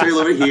saying, I'll show you a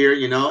little bit here,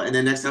 and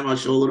then next time I'll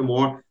show a little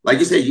more. Like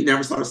you said, you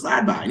never saw the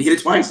slide by, and he hit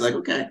it twice. Like,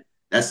 okay,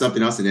 that's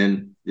something else. And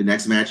then the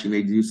next match, he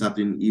may do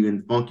something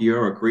even funkier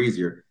or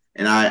crazier.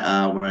 And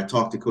when I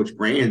talked to Coach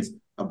Brands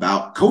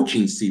about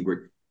coaching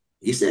Sebrecht,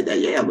 he said that,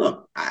 yeah,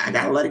 look, I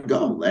got to let it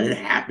go, let it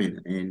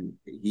happen. And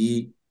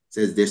he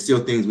says there's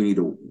still things we need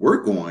to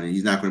work on, and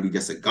he's not going to be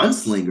just a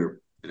gunslinger,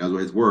 in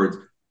other words,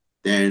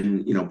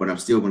 then, but I'm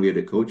still going to be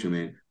able to coach him.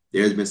 And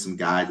there's been some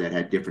guys that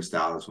had different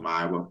styles from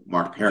Iowa.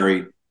 Mark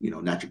Perry,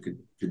 not your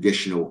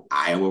traditional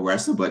Iowa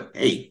wrestler, but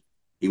hey,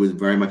 he was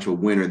very much a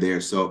winner there.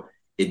 So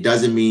it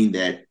doesn't mean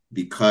that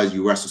because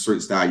you wrestle a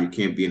certain style, you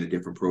can't be in a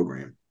different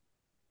program.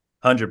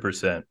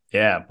 100%.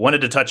 Yeah.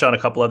 Wanted to touch on a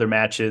couple other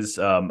matches.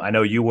 I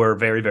know you were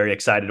very, very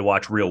excited to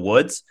watch Real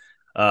Woods.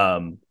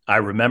 I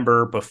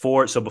remember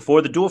before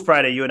the Duel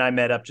Friday, you and I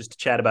met up just to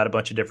chat about a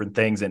bunch of different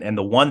things. And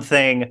the one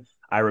thing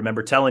I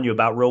remember telling you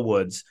about Real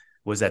Woods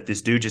was that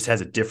this dude just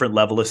has a different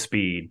level of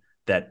speed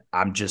that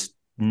I'm just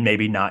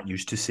maybe not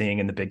used to seeing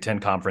in the Big Ten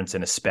Conference,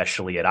 and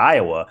especially at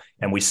Iowa.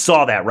 And we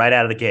saw that right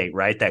out of the gate,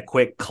 right? That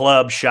quick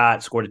club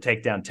shot, scored a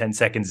takedown 10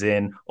 seconds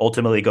in,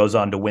 ultimately goes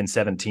on to win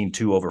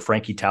 17-2 over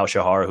Frankie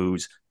Tal-Shahar,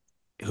 who's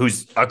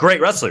a great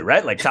wrestler,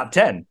 right? Like top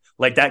 10.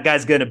 Like that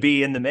guy's going to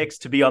be in the mix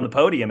to be on the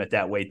podium at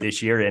that weight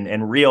this year.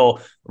 And Real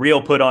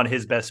put on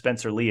his best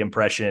Spencer Lee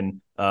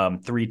impression,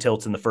 3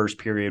 tilts in the first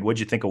period. What'd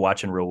you think of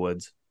watching Real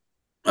Woods?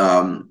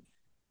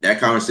 That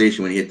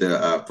conversation when he hit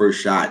the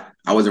first shot,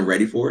 I wasn't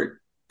ready for it.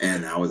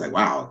 And I was like,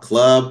 wow,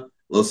 club,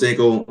 low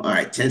single, all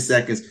right, 10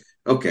 seconds.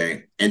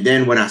 Okay. And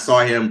then when I saw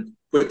him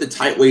put the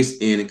tight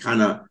waist in and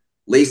kind of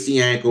lace the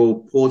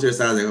ankle, pull to the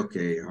side, I was like,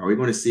 okay, are we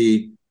going to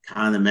see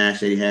kind of the match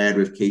that he had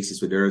with Casey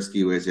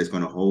Swiderski where it's just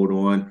going to hold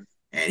on?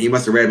 And he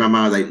must have read my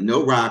mind. I was like,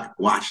 no, Rock,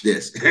 watch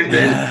this. And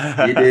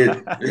then he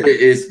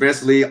did,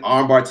 especially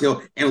armbar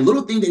tilt. And a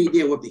little thing that he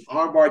did with the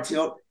armbar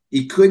tilt,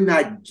 he could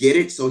not get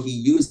it. So he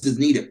used his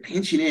knee to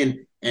pinch it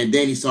in. And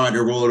then he started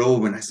to roll it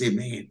over. And I said,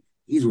 man,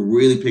 he's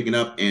really picking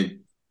up.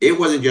 And it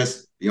wasn't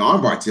just the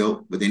armbar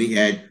tilt, but then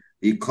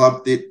he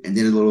clubbed it and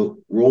then a little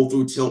roll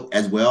through tilt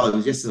as well. It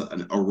was just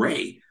an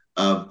array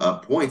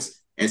of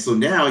points. And so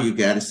now you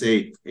got to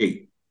say,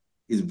 hey,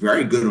 he's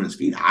very good on his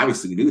feet.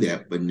 Obviously, we do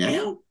that. But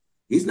now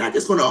he's not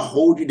just going to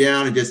hold you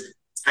down and just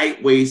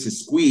tight waist and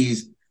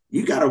squeeze.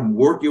 You got to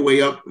work your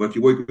way up. But if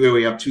you work your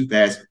way up too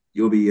fast,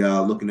 you'll be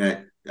looking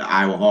at the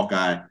Iowa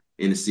Hawkeye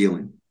in the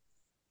ceiling.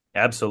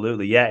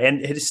 Absolutely. Yeah.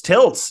 And his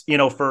tilts,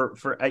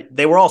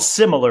 they were all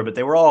similar, but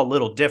they were all a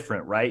little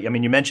different, right? I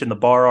mean, you mentioned the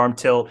bar arm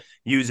tilt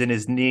using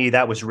his knee.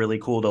 That was really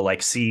cool to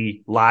like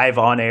see live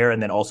on air and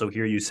then also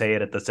hear you say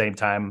it at the same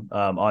time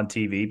on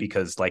TV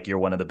because like you're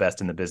one of the best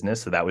in the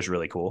business. So that was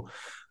really cool.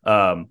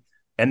 And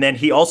then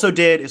he also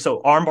did,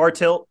 armbar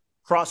tilt,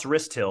 cross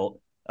wrist tilt.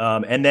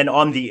 And then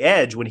on the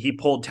edge, when he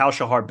pulled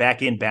Tal-Shahar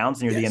back in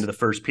bounds near the end of the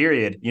first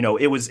period,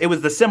 it was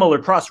the similar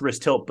cross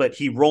wrist tilt, but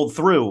he rolled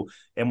through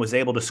and was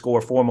able to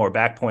score 4 more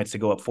back points to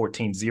go up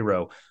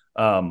 14-0.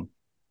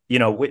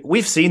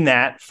 We've seen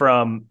that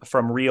from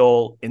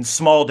Real in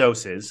small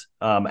doses.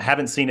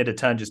 Haven't seen it a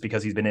ton just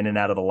because he's been in and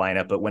out of the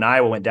lineup. But when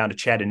Iowa went down to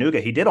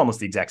Chattanooga, he did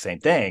almost the exact same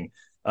thing.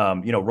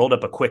 Rolled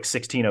up a quick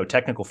 16-0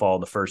 technical fall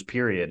in the first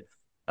period.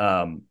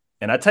 And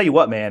I tell you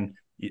what, man,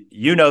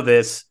 you know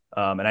this.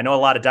 And I know a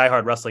lot of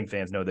diehard wrestling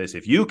fans know this.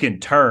 If you can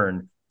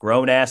turn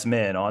grown-ass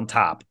men on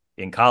top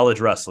in college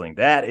wrestling,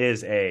 that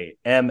is a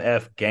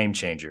MF game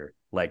changer.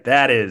 Like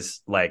that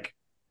is like,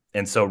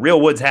 and so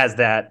Real Woods has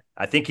that.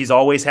 I think he's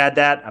always had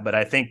that, but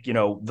I think,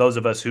 those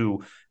of us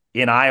who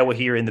in Iowa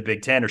here in the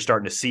Big Ten are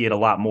starting to see it a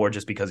lot more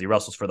just because he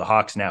wrestles for the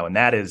Hawks now. And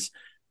that's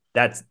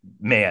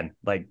man,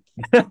 like,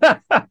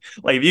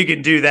 like if you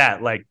can do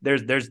that, like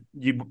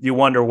you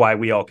wonder why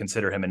we all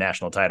consider him a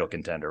national title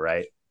contender,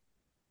 right?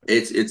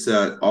 It's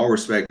all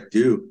respect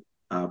due.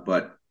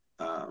 But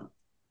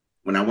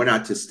when I went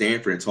out to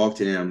Stanford and talked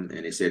to them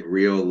and they said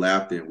Real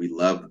left and we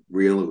love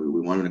Real and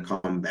we want him to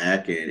come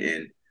back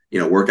and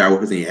work out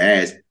with us, and he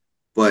has.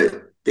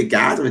 But the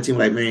guys on the team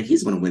were like, man,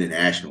 he's going to win the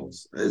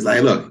Nationals. It's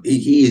like, look,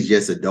 he is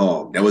just a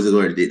dog. That was the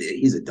word.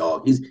 He's a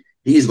dog.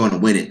 He's going to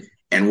win it.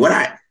 And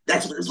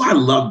that's why I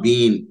love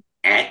being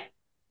at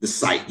the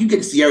site. You get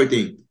to see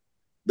everything.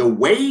 The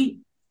way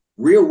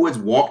Real Woods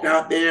walked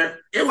out there,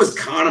 it was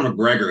Conor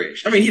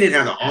McGregor-ish. I mean, he didn't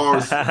have the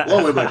arms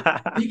flowing,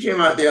 but he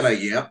came out there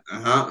like, yep,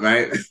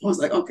 right? I was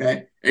like,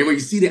 okay. And when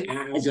you see the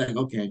eyes, you're like,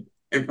 okay.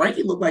 And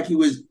Frankie looked like he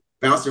was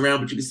bouncing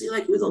around, but you could see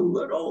like he was a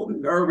little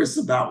nervous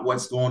about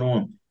what's going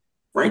on.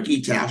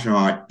 Frankie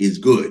Tal-Shahar is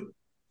good.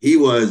 He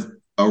was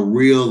a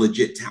real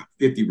legit top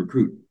 50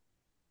 recruit.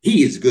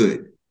 He is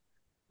good.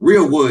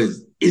 Real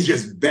Woods is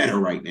just better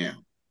right now.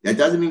 That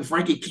doesn't mean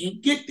Frankie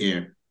can't get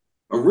there,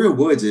 but Real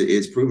Woods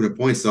is proving a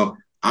point. So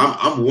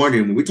I'm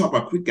wondering, when we talk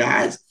about quick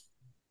guys,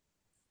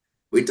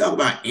 we talk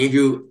about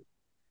Andrew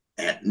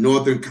at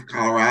Northern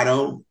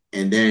Colorado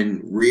and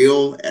then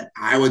Real at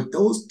Iowa.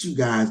 Those two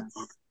guys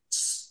are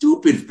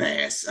stupid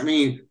fast. I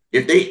mean,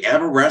 if they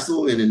ever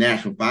wrestle in the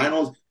national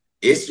finals,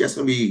 it's just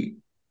going to be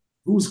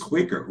who's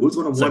quicker, who's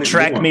going to win it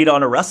track more. meet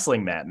on a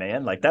wrestling mat,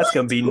 man. Like, that's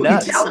going to be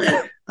nuts. So,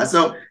 that's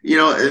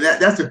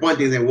the fun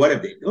thing. What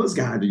if those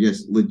guys are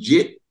just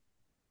legit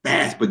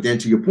fast? But then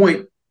to your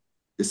point,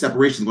 the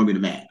separation is going to be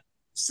the mat.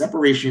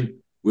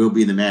 Separation will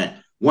be the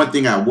mat. One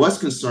thing I was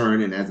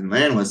concerned, and as an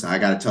analyst, I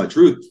got to tell the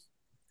truth,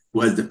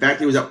 was the fact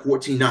that it was up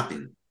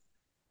 14-0.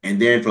 And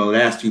then for the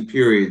last two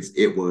periods,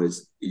 it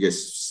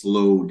just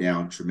slowed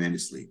down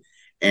tremendously.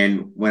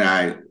 And when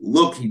I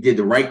looked, he did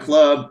the right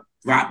club,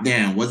 dropped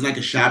down. Wasn't like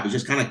a shot, but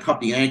just kind of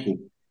cupped the ankle.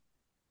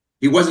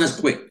 He wasn't as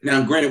quick.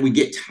 Now, granted, we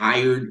get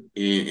tired,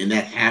 and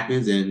that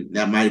happens, and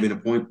that might have been a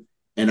point.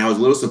 And I was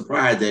a little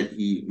surprised that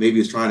he maybe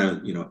was trying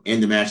to,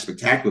 end the match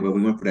spectacular, but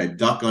we went for that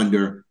duck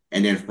under,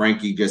 and then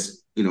Frankie just,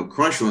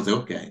 crunched on and said,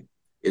 okay,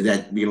 is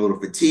that being a little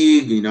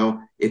fatigued,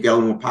 if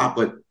y'all want to pop,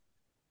 but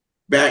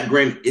back,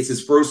 granted, it's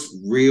his first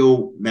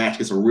real match.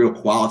 It's a real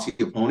quality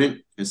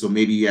opponent, and so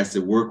maybe he has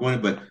to work on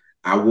it. But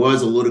I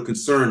was a little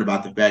concerned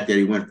about the fact that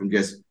he went from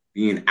just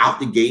being out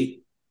the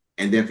gate,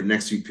 and then for the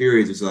next few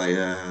periods, it's like,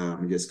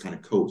 I'm just kind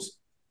of coast.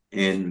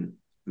 And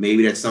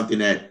maybe that's something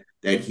that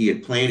he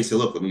had planned. He said,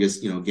 look, let me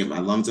just, get my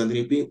lungs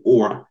underneath me,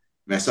 or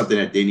that's something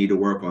that they need to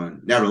work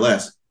on.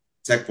 Nevertheless,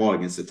 Tech fought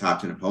against the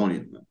top 10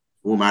 opponent.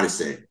 Who am I to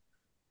say?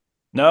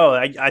 No,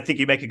 I think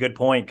you make a good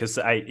point, because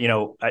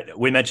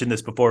we mentioned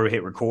this before we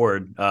hit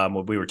record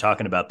when we were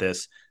talking about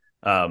this.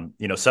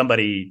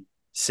 Somebody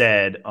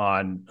said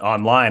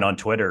online on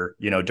Twitter,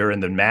 during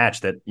the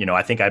match that,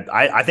 I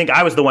think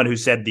I was the one who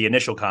said the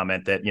initial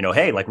comment that,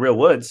 hey, like Real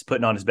Woods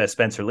putting on his best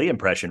Spencer Lee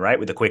impression, right?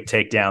 With a quick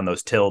takedown,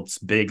 those tilts,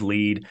 big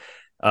lead.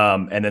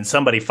 And then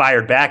somebody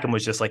fired back and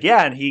was just like,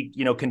 yeah. And he,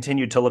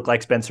 continued to look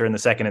like Spencer in the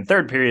second and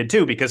third period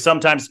too, because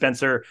sometimes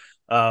Spencer,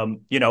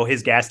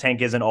 his gas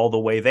tank isn't all the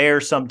way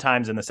there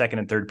sometimes in the second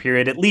and third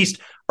period, at least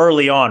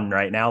early on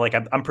right now. Like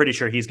I'm pretty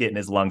sure he's getting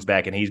his lungs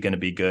back and he's going to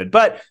be good.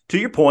 But to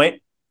your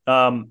point,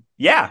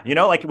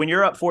 like when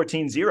you're up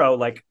 14-0,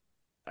 like,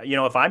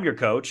 if I'm your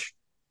coach,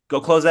 go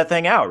close that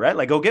thing out, right?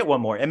 Like go get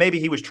one more. And maybe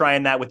he was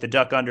trying that with the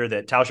duck under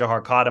that Tal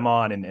Shahar caught him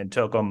on and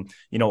took him,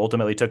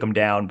 ultimately took him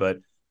down. But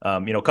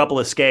a couple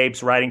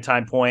escapes, riding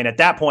time point. At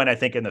that point, I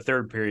think in the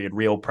third period,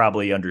 Real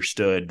probably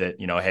understood that,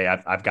 hey,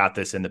 I've got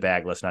this in the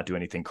bag. Let's not do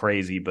anything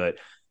crazy. But,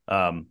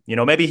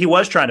 maybe he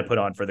was trying to put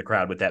on for the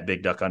crowd with that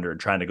big duck under and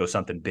trying to go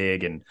something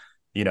big and,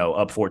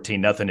 up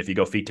 14-0. If you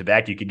go feet to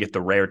back, you could get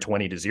the rare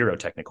 20-0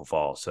 technical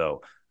fall.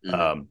 So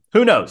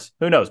who knows?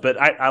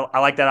 But I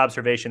like that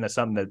observation. That's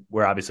something that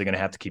we're obviously going to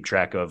have to keep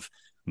track of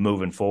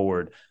moving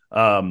forward.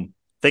 I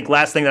think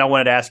last thing that I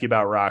wanted to ask you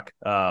about, Rock,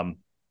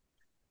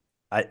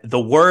 the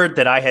word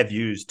that I have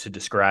used to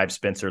describe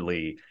Spencer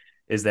Lee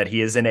is that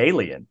he is an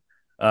alien.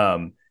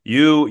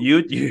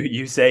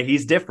 You say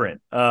he's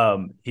different.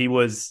 He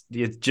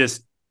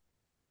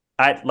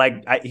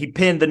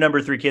pinned the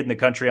number 3 kid in the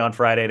country on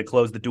Friday to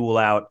close the duel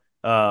out.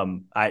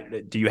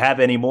 Do you have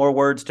any more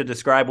words to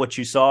describe what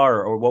you saw,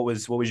 or what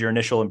was your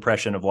initial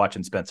impression of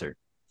watching Spencer?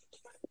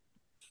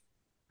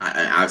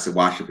 I obviously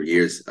watched him for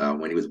years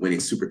when he was winning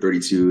Super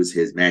 32s,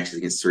 his matches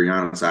against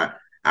Soriano. So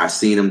I've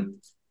seen him.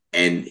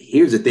 And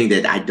here's the thing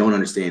that I don't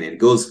understand, and it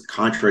goes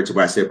contrary to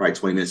what I said probably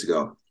 20 minutes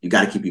ago. You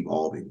got to keep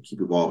evolving.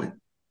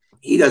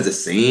 He does the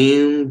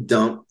same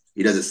dump.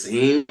 He does the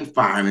same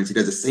fireman's. He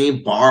does the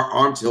same bar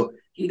arm tilt.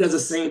 He does the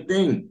same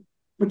thing,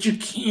 but you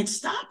can't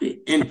stop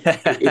it. And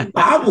it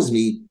boggles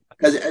me,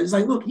 because it's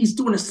like, look, he's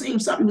doing the same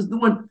stuff he was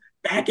doing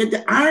back at the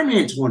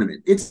Ironman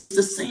tournament. It's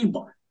the same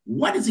bar.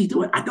 What is he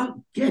doing? I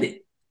don't get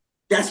it.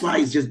 That's why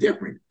he's just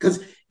different,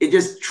 because it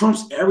just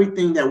trumps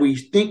everything that we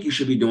think you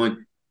should be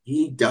doing.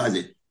 He does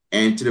it.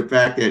 And to the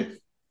fact that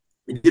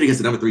he did against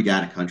the number 3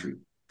 guy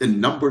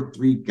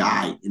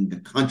in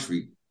the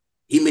country,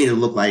 he made it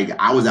look like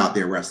I was out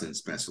there wrestling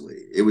Spencer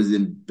Lee. It was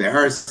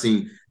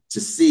embarrassing to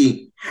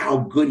see how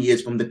good he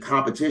is from the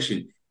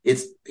competition.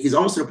 He's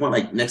almost to the point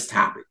like next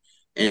topic.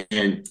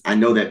 And I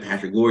know that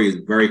Patrick Glory is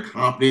very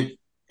confident.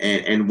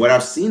 And what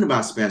I've seen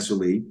about Spencer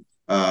Lee,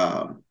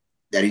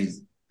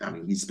 he's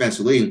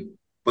Spencer Lee,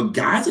 but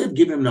guys that have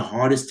given him the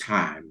hardest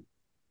time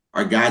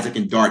are guys that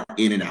can dart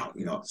in and out,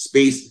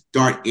 space,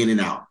 dart in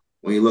and out.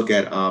 When you look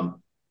at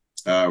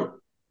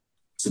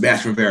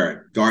Sebastian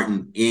Rivera,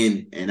 darting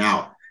in and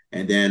out.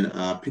 And then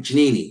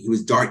Piccinini, he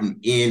was darting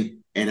in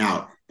and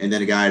out. And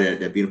then a guy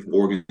that beat him from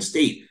Oregon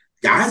State.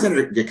 Guys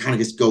that kind of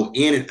just go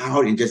in and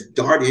out and just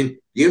dart in,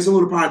 gives a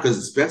little problem,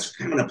 because Spencer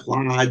kind of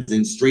plods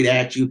and straight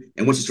at you.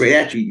 And once he's straight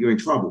at you, you're in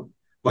trouble.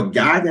 But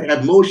guys that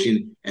have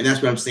motion, and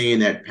that's what I'm saying,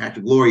 that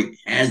Patrick Glory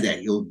has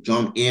that. He'll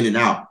jump in and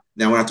out.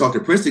 Now, when I talk to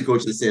Princeton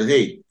coaches, they say,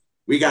 hey,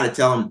 we got to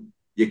tell him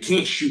you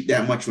can't shoot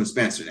that much from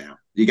Spencer now.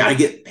 You got to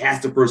get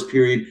past the first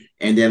period,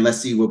 and then let's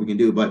see what we can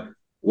do. But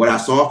what I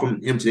saw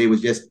from him today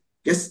was just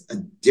a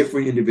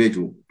different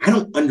individual. I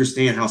don't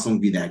understand how someone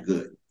can be that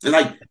good. And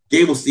like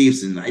Gable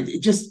Stevenson,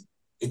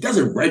 it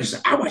doesn't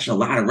register. I watch a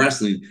lot of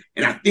wrestling,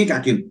 and I think I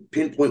can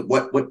pinpoint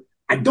what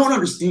I don't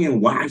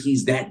understand why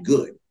he's that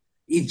good.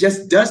 He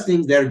just does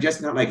things that are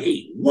just not like,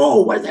 hey,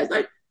 whoa, what is that?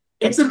 Like,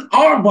 it's an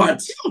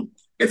armbar too.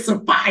 It's a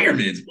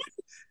fireman.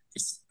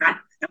 It's not,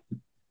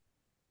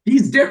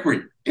 he's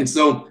different. And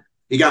so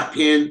he got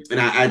pinned. And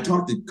I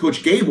talked to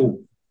Coach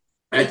Gable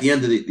at the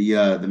end of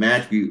the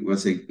match. We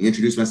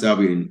introduced myself,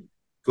 and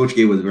Coach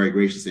Gable was very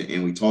gracious,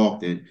 and we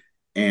talked. And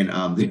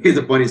here's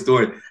a funny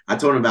story. I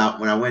told him about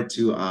when I went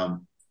to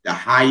the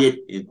Hyatt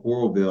in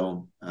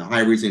Coralville,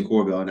 Hyatt Regency in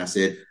Coralville, and I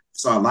said, I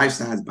saw a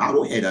life-size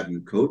bobblehead of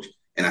you, Coach.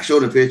 And I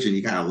showed him a picture, and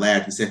he kind of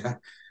laughed. He said,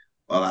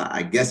 well,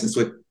 I guess that's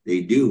what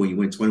they do when you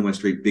win 21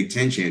 straight Big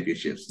Ten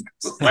championships.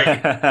 Like,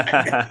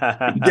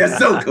 I guess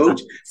so,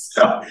 Coach.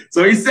 So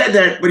he said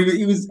that, but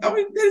he was, I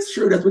mean, that's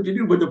true. That's what you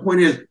do. But the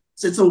point is, I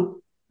said,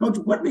 so, Coach,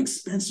 what makes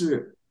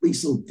Spencer Lee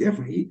so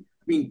different?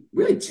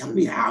 Really tell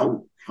me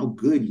how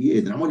good he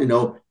is. And I want to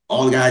know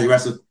all the guys he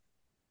wrestled.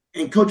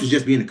 And Coach was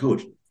just being a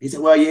coach. He said,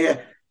 well, yeah,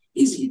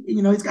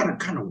 he's got to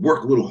kind of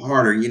work a little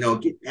harder,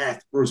 get past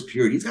the first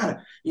period. He's got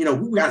to,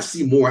 we got to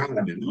see more out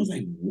of him. I was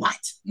like, what?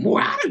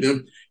 More out of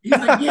him? He's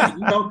like, yeah,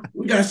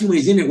 we got to see when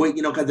he's in there,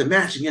 because the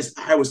match against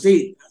Iowa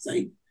State, I was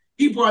like,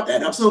 he brought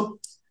that up. So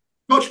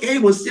Coach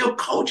Gable was still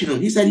coaching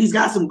him. He said he's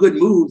got some good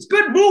moves.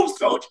 Good moves,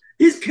 Coach.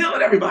 He's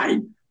killing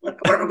everybody. What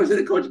am I going to say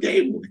to Coach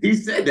Gable? He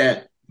said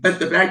that. But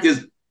the fact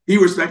is, he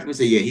respected me and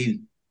said, yeah,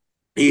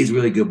 he's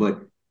really good,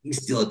 but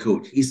he's still a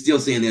coach. He's still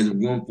saying there's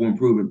room for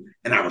improvement.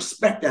 And I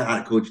respect that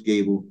out of Coach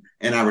Gable.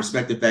 And I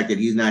respect the fact that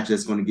he's not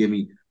just going to give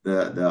me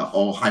the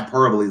all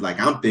hyperbole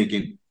like I'm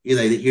thinking. He's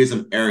like, here's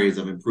some areas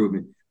of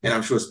improvement. And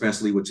I'm sure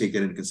Spencer Lee would take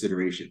that into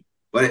consideration.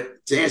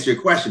 But to answer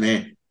your question,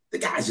 man, the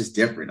guy's just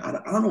different. I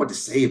don't know what to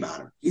say about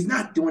him. He's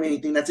not doing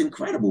anything that's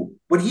incredible,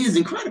 but he is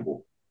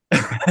incredible.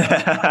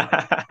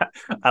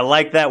 I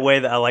like the way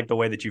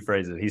that you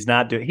phrase it.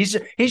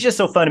 He's just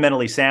so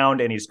fundamentally sound,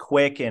 and he's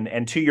quick.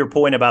 And to your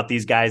point about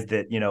these guys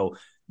that,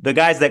 the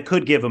guys that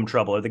could give him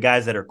trouble are the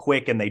guys that are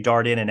quick and they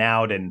dart in and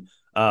out. And,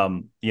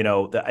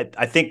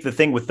 I think the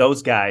thing with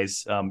those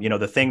guys,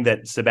 the thing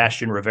that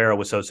Sebastian Rivera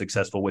was so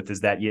successful with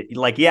is that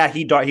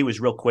he was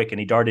real quick and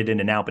he darted in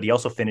and out, but he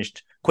also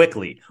finished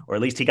quickly, or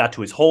at least he got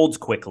to his holds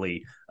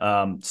quickly,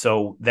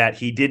 so that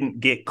he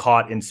didn't get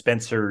caught in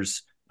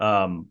Spencer's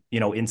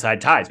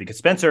inside ties, because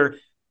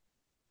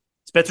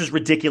Spencer's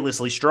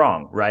ridiculously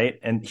strong, right?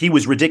 And he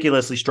was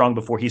ridiculously strong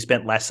before he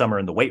spent last summer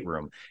in the weight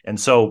room. And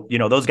so,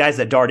 those guys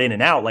that dart in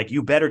and out, like,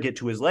 you better get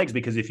to his legs,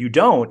 because if you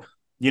don't,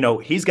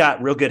 he's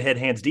got real good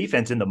head-hands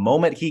defense. And the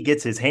moment he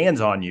gets his hands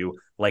on you,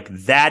 like,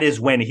 that is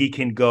when he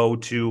can go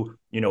to,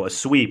 a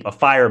sweep, a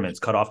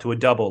fireman's cut off to a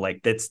double. Like,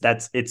 it's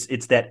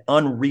that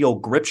unreal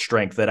grip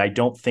strength that I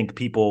don't think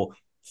people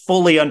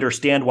fully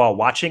understand while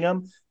watching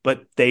him,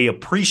 but they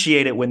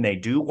appreciate it when they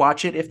do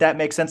watch it, if that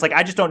makes sense. Like,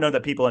 I just don't know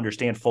that people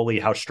understand fully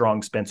how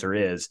strong Spencer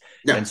is.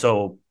 Yeah. And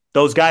so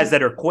those guys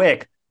that are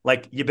quick,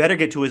 like, you better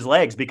get to his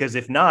legs, because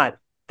if not,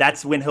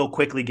 that's when he'll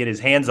quickly get his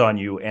hands on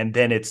you. And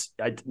then it's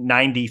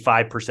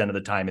 95% of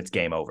the time it's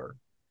game over.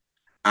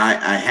 I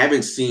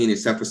haven't seen,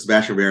 except for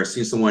Sebastian Rivera,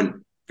 seen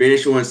someone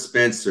finish on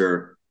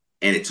Spencer,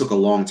 and it took a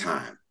long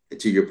time. And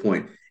to your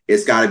point,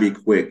 it's got to be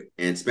quick.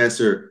 And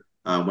Spencer,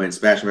 when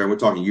Sebastian Rivera, we're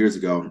talking years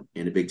ago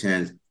in the Big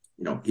Ten,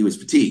 he was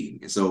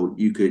fatigued. And so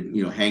you could,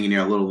 hang in there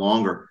a little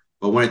longer.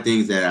 But one of the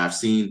things that I've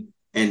seen,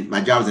 and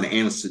my job as an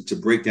analyst to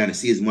break down and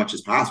see as much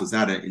as possible, it's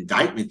not an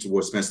indictment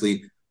towards Spencer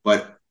Lee,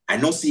 but I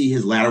don't see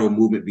his lateral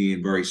movement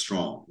being very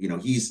strong.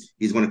 He's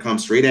going to come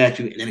straight at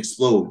you and then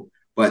explode.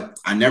 But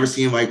I never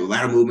see him like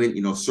lateral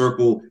movement,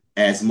 circle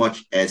as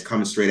much as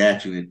coming straight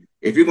at you. And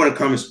if you're going to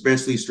come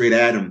Spencer Lee straight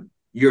at him,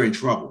 you're in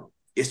trouble.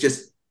 It's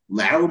just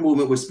lateral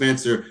movement with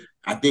Spencer.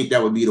 I think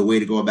that would be the way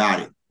to go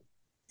about it.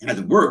 It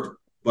hasn't worked,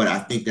 but I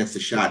think that's the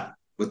shot.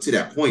 But to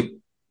that point,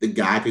 the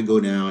guy could go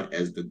down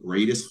as the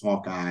greatest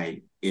Hawkeye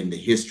in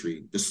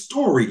the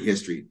storied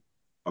history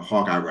of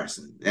Hawkeye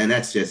wrestling. And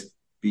that's just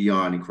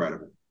beyond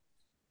incredible.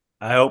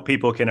 I hope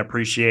people can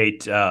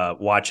appreciate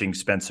watching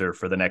Spencer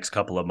for the next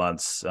couple of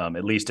months,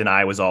 at least in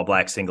Iowa's All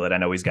Black singlet. I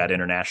know he's got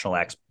international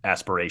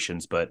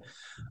aspirations, but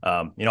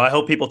I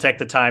hope people take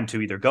the time to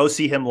either go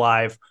see him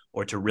live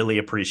or to really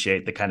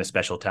appreciate the kind of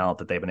special talent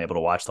that they've been able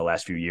to watch the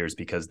last few years,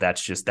 because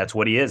that's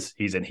what he is.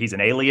 He's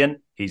an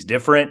alien. He's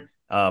different.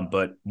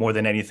 But more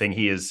than anything,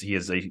 he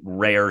is a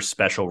rare,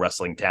 special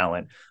wrestling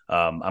talent.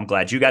 I'm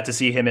glad you got to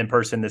see him in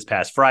person this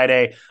past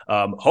Friday.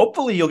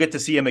 Hopefully you'll get to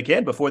see him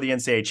again before the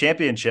NCAA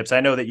championships. I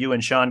know that you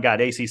and Sean got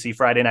ACC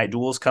Friday night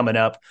duels coming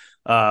up.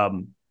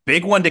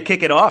 Big one to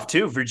kick it off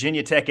too.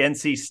 Virginia Tech,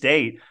 NC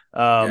State.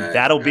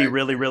 That'll be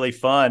really, really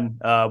fun.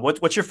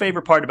 What's your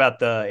favorite part about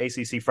the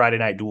ACC Friday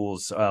night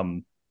duels?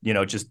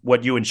 Just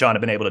what you and Sean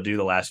have been able to do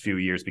the last few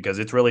years, because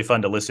it's really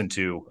fun to listen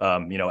to,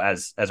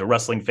 as a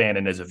wrestling fan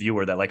and as a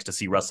viewer that likes to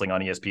see wrestling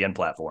on ESPN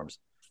platforms.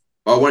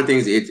 Well, one of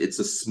the things, it's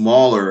a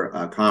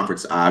smaller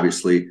conference,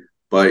 obviously,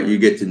 but you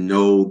get to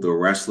know the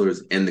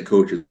wrestlers and the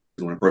coaches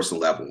on a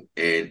personal level.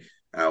 And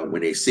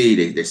when they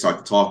see, they start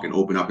to talk and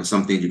open up, and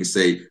some things you can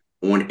say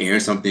on air,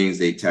 some things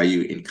they tell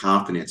you in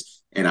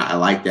confidence. And I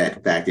like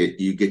that fact that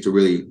you get to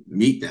really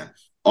meet them.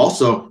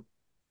 Also,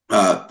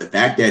 the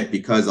fact that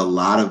because a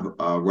lot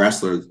of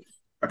wrestlers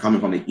are coming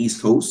from the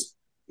East Coast,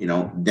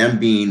 them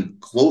being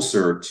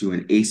closer to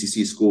an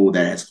ACC school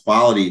that has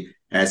quality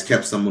has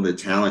kept some of the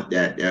talent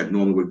that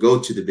normally would go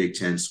to the Big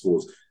Ten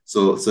schools.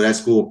 So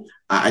that's cool.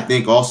 I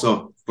think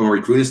also from a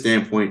recruiting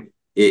standpoint,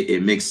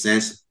 it makes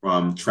sense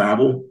from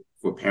travel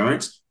for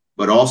parents,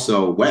 but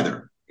also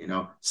weather.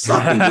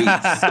 Sucking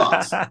week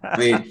sucks. I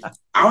mean,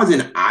 I was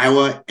in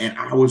Iowa and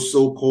I was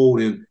so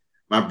cold, and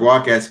my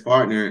broadcast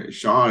partner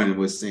Sean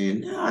was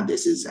saying, "Nah, I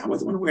wasn't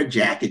want to wear a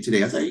jacket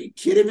today." I was like, "Are you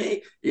kidding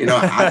me?"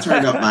 I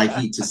turned up my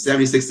heat to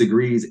 76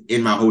 degrees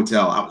in my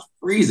hotel. I was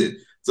freezing.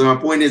 So my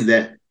point is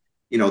that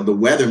the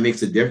weather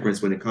makes a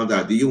difference when it comes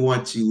out. Do you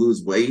want to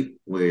lose weight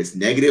where it's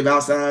negative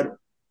outside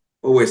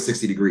or where it's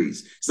 60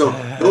 degrees? So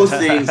those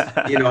things,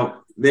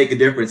 make a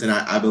difference. And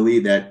I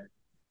believe that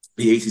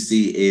the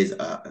ACC is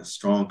a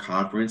strong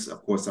conference.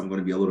 Of course, I'm going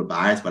to be a little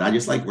biased, but I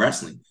just like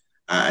wrestling.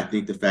 I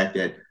think the fact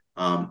that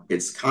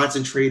it's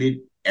concentrated,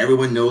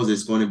 everyone knows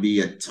it's going to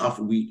be a tough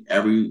week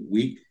every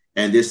week.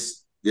 And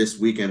this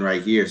weekend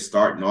right here,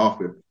 starting off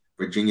with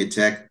Virginia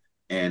Tech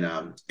and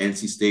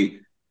NC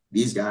State,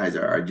 these guys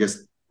are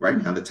just right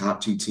now the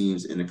top two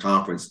teams in the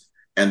conference.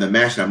 And the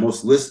match that I'm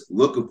most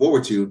looking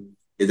forward to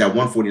is that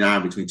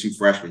 149 between two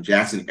freshmen,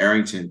 Jackson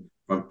Arrington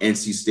from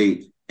NC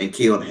State and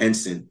Caleb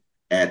Henson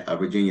at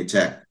Virginia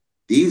Tech.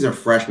 These are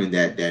freshmen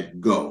that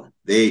go.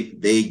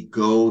 They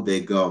go.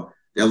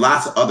 There are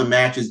lots of other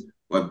matches,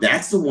 but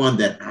that's the one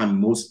that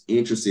I'm most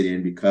interested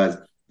in because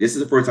this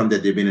is the first time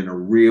that they've been in a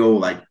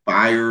real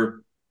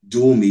fire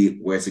dual meet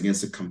where it's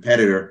against a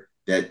competitor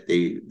that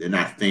they're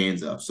not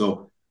fans of.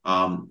 So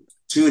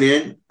tune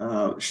in.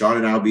 Sean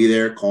and I will be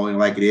there calling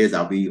like it is.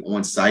 I'll be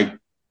on site,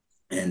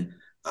 and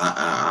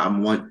I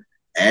want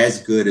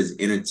as good as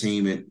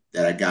entertainment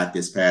that I got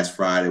this past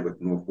Friday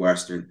with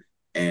Northwestern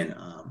and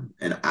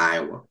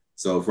Iowa.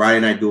 So Friday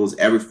Night Duels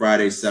every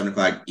Friday,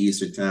 7:00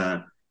 Eastern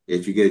time.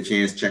 If you get a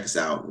chance, check us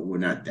out. We're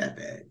not that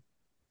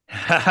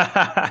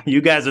bad.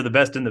 You guys are the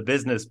best in the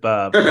business,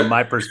 from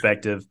my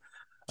perspective.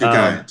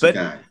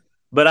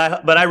 But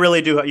I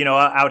really do,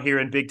 out here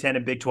in Big Ten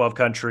and Big 12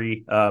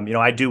 country,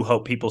 I do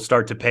hope people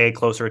start to pay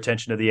closer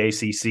attention to the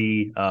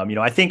ACC.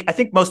 I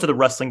think most of the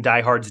wrestling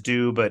diehards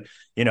do, but,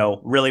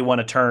 really want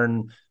to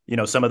turn,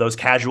 some of those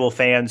casual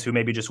fans who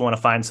maybe just want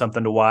to find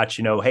something to watch,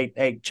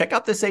 hey, check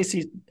out this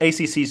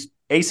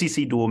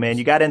ACC duel, man.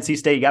 You got NC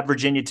State, you got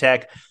Virginia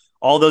Tech.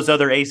 All those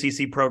other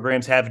ACC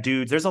programs have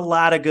dudes. There's a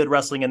lot of good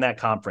wrestling in that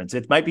conference.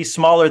 It might be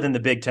smaller than the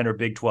Big 10 or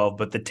Big 12,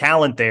 but the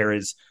talent there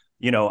is,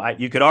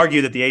 you could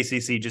argue that the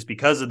ACC, just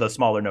because of the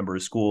smaller number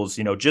of schools,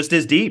 just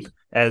as deep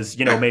as,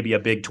 maybe a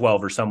Big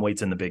 12 or some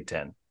weights in the Big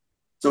 10.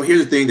 So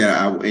here's the thing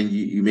that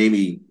you made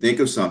me think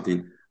of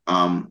something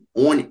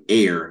on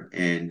air,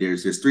 and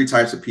there's three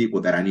types of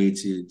people that I need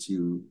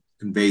to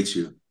convey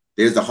to.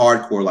 There's the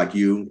hardcore like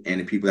you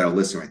and the people that are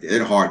listening right there. They're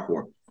the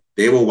hardcore.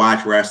 They will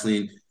watch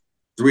wrestling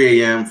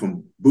 3 a.m.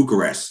 from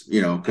Bucharest,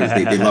 because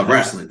they love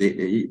wrestling.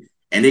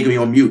 And they can be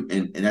on mute,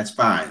 and that's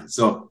fine.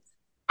 So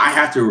I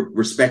have to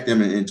respect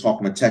them and talk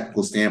from a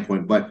technical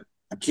standpoint, but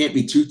I can't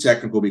be too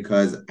technical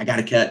because I got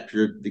to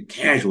capture the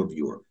casual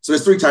viewer. So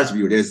there's three types of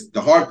viewer. There's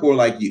the hardcore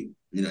like you,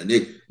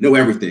 they know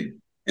everything.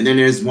 And then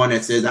there's one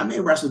that says, I may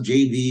wrestle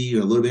JV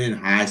or a little bit in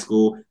high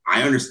school.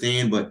 I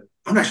understand, but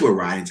I'm not sure what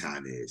riding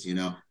time is.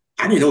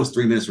 I didn't know it's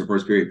 3 minutes for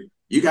first period.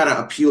 You got to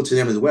appeal to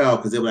them as well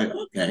because they're like,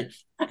 okay,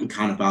 I can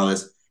kind of follow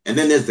this. And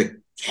then there's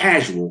the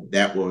casual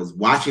that was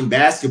watching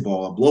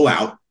basketball, a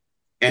blowout,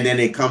 and then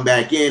they come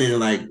back in and they're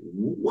like,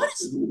 what?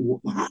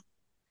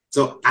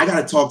 So I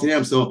got to talk to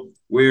them. So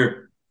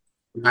where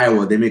in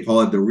Iowa, they may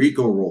call it the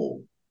Rico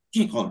roll.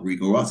 You can't call it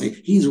Rico roll. I'll say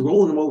he's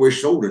rolling them over his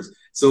shoulders.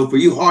 So for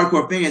you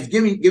hardcore fans,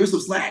 give me some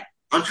slack.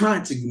 I'm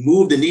trying to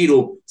move the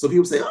needle so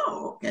people say,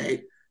 oh,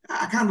 okay,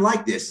 I kind of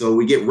like this. So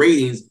we get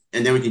ratings,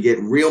 and then we can get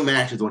real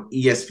matches on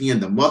ESPN,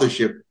 the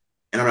mothership.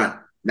 And I'm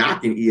not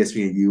knocking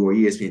ESPNU or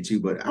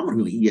ESPN2, but I want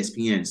to go to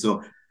ESPN.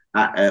 So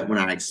when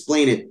I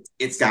explain it,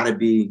 it's got to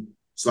be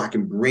so I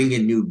can bring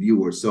in new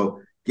viewers.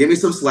 So give me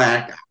some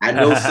slack. I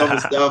know some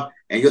of the stuff,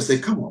 and you'll say,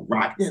 come on,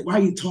 Rock, why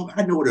are you talking?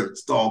 I know what a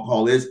stall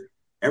call is.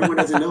 Everyone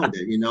doesn't know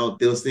that,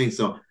 those things.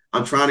 So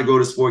I'm trying to go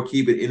to sport,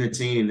 keep it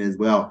entertaining as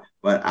well.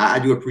 But I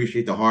do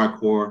appreciate the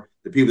hardcore,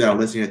 the people that are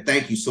listening.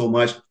 Thank you so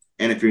much.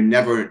 And if you're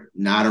never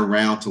not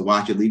around to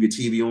watch it, leave your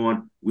TV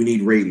on. We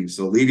need ratings.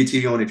 So leave your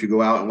TV on if you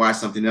go out and watch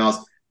something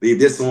else. Leave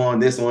this on.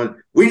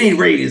 We need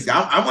ratings.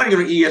 I want to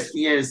go to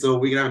ESPN so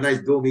we can have a nice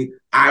dual meet,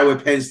 Iowa,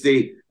 Penn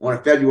State on a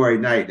February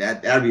night.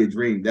 That'd be a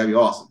dream. That'd be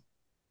awesome.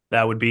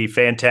 That would be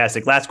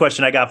fantastic. Last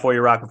question I got for you,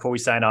 Rock, before we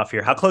sign off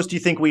here. How close do you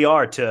think we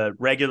are to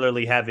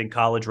regularly having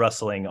college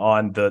wrestling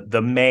on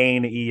the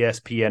main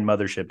ESPN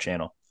mothership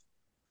channel?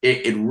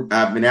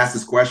 I've been asked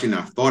this question.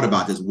 I've thought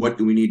about this. What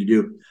do we need to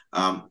do?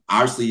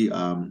 Obviously,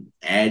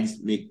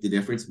 ads make the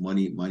difference.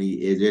 Money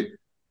is it.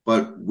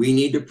 But we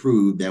need to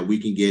prove that we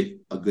can get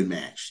a good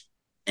match.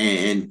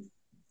 And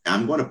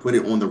I'm going to put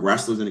it on the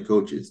wrestlers and the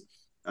coaches.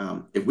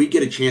 If we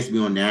get a chance to be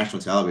on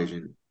national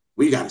television,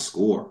 we got to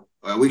score.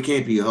 We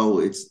can't be,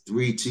 it's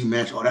 3-2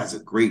 match. Oh, that's a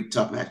great,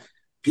 tough match.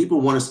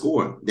 People want to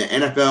score. The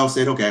NFL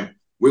said, okay,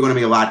 we're going to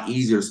make it a lot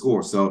easier to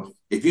score. So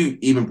if you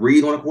even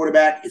breathe on a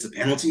quarterback, it's a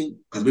penalty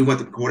because we want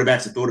the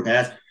quarterbacks to throw the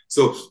pass.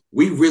 So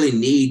we really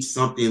need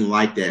something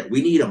like that.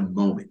 We need a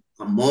moment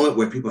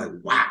where people are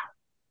like, wow,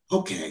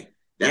 okay,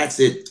 that's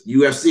it.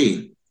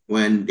 UFC,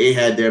 when they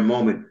had their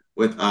moment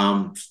with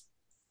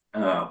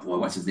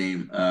what's his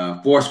name?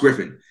 Forrest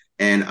Griffin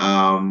and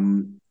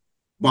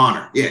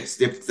Bonner. Yeah,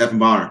 Stephen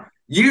Bonner.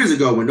 Years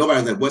ago, when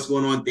nobody was like, what's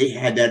going on? They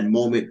had that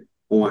moment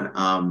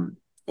on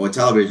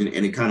television,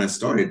 and it kind of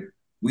started.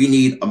 We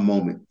need a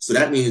moment. So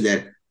that means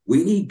that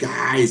we need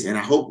guys, and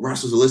I hope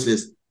wrestlers are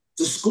listening,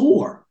 to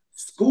score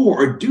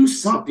or do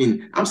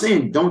something. I'm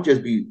saying don't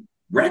just be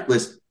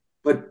reckless,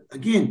 but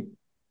again,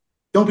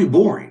 don't be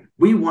boring.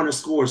 We want to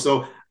score.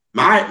 So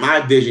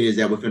my vision is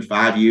that within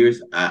 5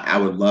 years, I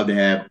would love to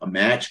have a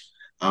match.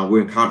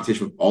 We're in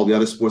competition with all the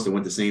other sports that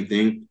want the same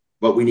thing,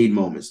 but we need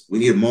moments. We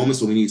need moments,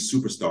 so we need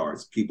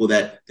superstars, people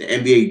that the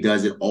NBA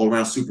does it all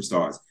around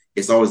superstars.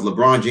 It's always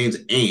LeBron James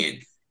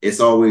and it's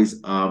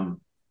always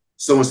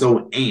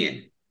so-and-so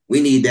and.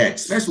 We need that,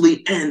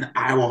 especially and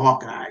Iowa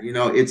Hawkeye.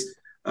 It's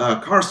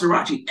Carter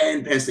Sarachi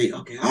and Penn State.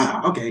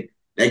 Okay.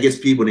 That gets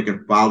people that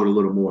can follow it a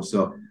little more.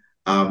 So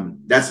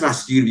that's my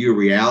skewed view of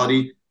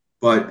reality.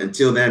 But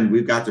until then,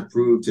 we've got to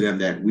prove to them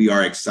that we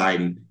are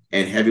exciting.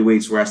 And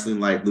heavyweights wrestling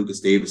like Lucas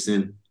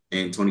Davison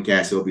and Tony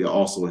Cassiopia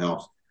also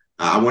helps.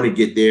 I want to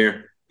get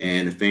there,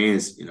 and the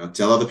fans,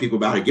 tell other people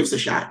about it. Give us a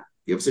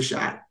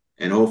shot.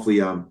 And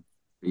hopefully,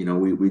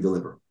 we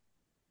deliver.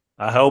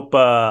 I hope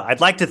I'd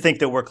like to think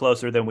that we're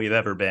closer than we've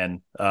ever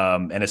been.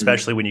 And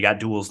especially when you got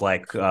duels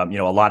like, a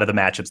lot of the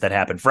matchups that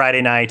happen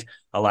Friday night,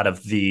 a lot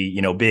of the,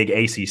 big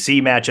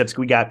ACC matchups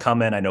we got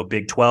coming. I know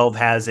Big 12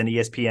 has an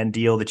ESPN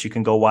deal that you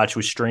can go watch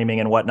with streaming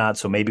and whatnot.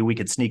 So maybe we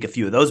could sneak a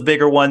few of those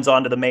bigger ones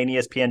onto the main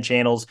ESPN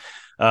channels.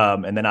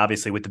 And then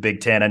obviously with the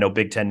Big 10, I know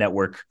Big 10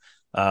 Network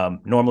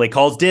normally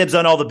calls dibs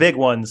on all the big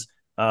ones.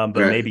 But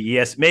right.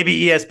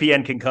 maybe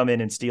ESPN can come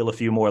in and steal a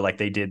few more like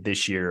they did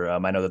this year.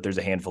 I know that there's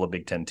a handful of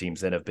Big Ten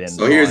teams that have been.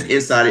 So here's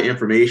insider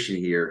information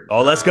here.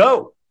 Oh, let's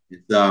go.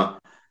 It's,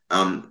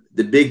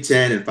 the Big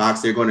Ten and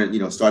Fox, they're going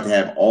to, start to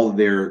have all of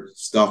their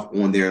stuff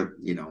on there,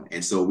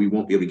 and so we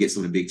won't be able to get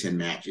some of the Big Ten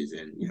matches.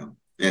 And,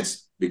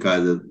 that's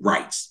because of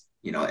rights,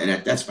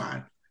 and that's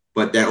fine.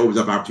 But that opens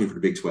up opportunity for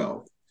the Big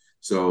 12.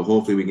 So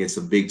hopefully we can get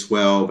some Big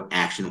 12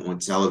 action on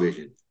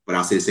television. But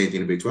I'll say the same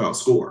thing in the Big 12.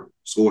 Score.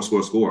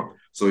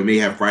 So we may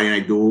have Friday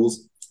night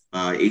duels,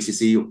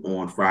 ACC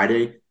on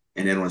Friday,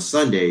 and then on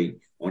Sunday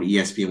on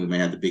ESPN, we may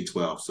have the Big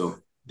 12. So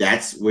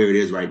that's where it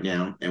is right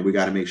now, and we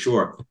got to make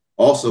sure.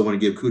 Also want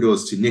to give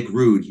kudos to Nick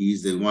Rude.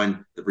 He's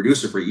the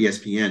producer for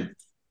ESPN.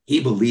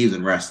 He believes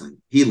in wrestling.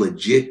 He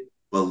legit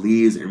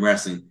believes in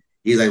wrestling.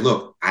 He's like,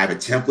 look, I have a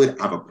template.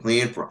 I have a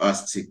plan for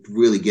us to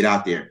really get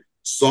out there.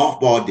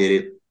 Softball did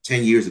it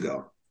 10 years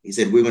ago. He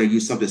said, we're going to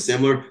use something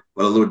similar,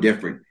 but a little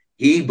different.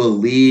 He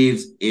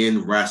believes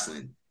in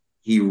wrestling.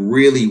 He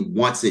really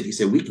wants it. He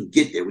said, we can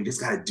get there. We just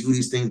got to do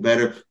these things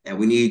better. And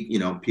we need,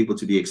 people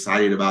to be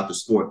excited about the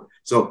sport.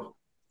 So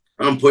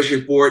I'm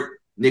pushing for it.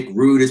 Nick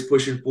Rude is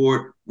pushing for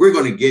it. We're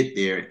going to get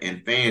there.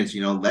 And fans,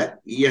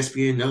 let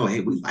ESPN know,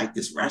 hey, we like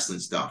this wrestling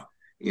stuff.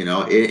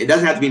 It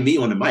doesn't have to be me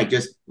on the mic.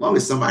 Just as long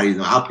as somebody's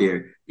out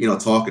there,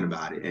 talking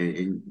about it.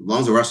 And as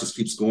long as the wrestlers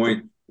keep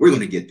scoring, we're going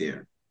to get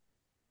there.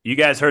 You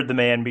guys heard the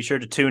man. Be sure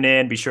to tune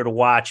in. Be sure to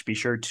watch. Be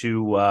sure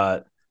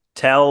to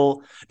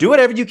do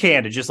whatever you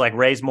can to just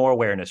raise more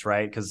awareness,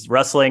 right? Because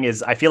wrestling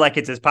I feel like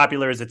it's as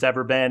popular as it's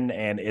ever been,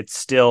 and it's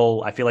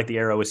still, I feel like the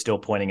arrow is still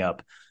pointing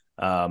up.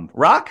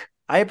 Rock,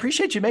 I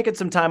appreciate you making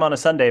some time on a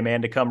Sunday,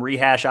 man, to come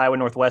rehash Iowa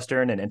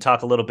Northwestern and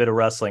talk a little bit of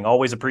wrestling.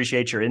 Always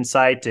appreciate your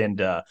insight,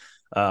 and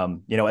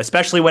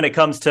especially when it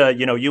comes to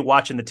you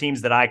watching the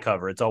teams that I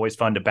cover. It's always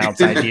fun to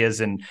bounce ideas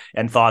and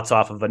thoughts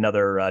off of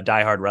another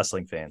diehard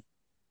wrestling fan.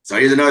 So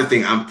here's another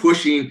thing. I'm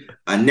pushing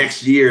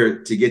next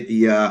year to get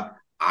the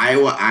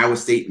Iowa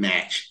State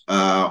match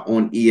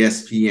on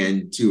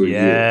ESPN 2 a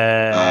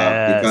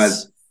year.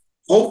 Because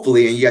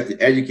hopefully, and you have to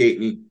educate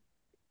me,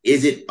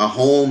 is it a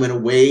home and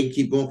away,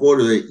 keep going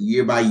forward, or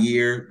year by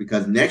year?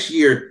 Because next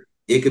year,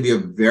 it could be a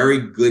very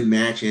good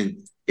match,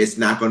 and it's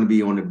not going to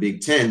be on the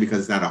Big 10 because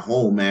it's not a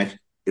home match.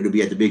 It'll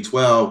be at the Big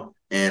 12,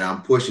 and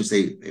I'm pushing,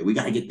 say, hey, we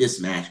got to get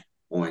this match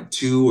on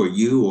 2 or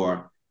U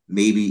or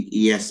maybe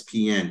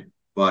ESPN.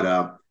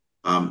 But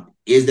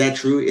is that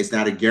true? It's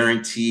not a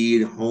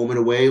guaranteed home and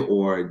away,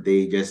 or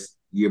they just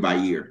year by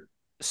year?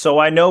 So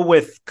I know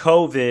with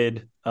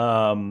COVID,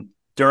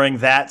 during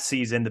that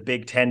season, the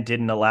Big Ten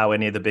didn't allow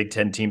any of the Big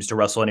Ten teams to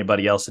wrestle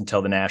anybody else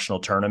until the national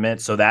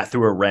tournament. So that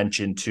threw a wrench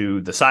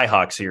into the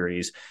Cy-Hawk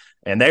series.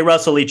 And they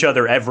wrestle each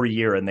other every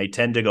year, and they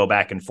tend to go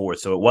back and forth.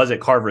 So it was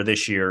at Carver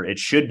this year. It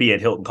should be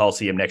at Hilton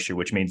Coliseum next year,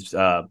 which means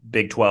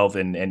Big 12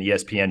 and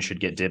ESPN should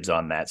get dibs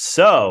on that.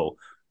 So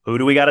who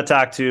do we got to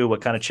talk to?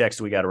 What kind of checks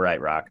do we got to write,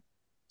 Rock?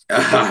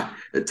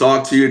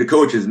 Talk to the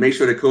coaches. Make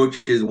sure the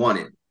coaches want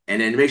it. And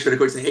then make sure the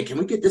coaches say, hey, can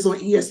we get this on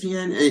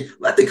ESPN? And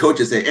let the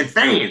coaches say, and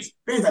fans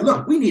like,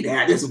 look, we need to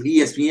have this on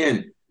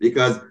ESPN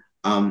because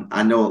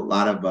I know a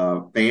lot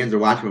of fans are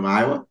watching from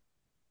Iowa.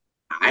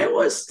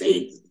 Iowa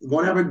State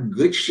won't have a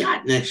good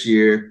shot next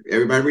year.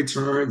 Everybody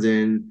returns,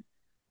 and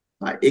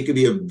it could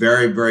be a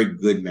very, very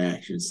good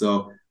match. And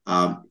so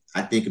I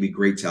think it'd be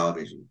great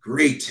television,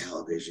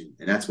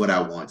 and that's what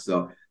I want.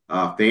 So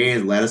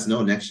fans, let us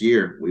know next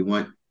year. We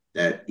want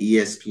that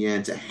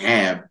ESPN to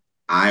have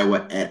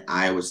Iowa at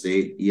Iowa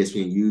State,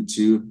 ESPN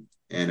YouTube,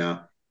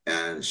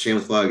 and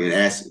shameless plug, and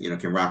ask,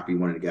 can Rock be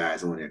one of the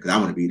guys on there? Because I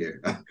want to be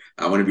there.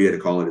 I want to be there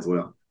to call it as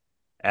well.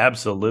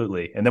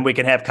 Absolutely, and then we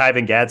can have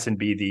Kyvan Gadsden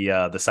be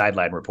the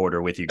sideline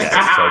reporter with you guys.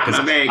 So, because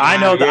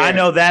I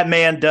know that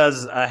man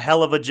does a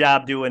hell of a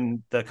job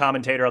doing the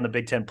commentator on the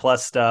Big Ten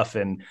Plus stuff,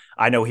 and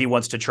I know he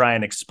wants to try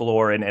and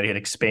explore and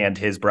expand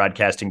his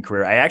broadcasting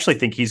career. I actually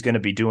think he's going to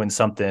be doing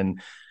something.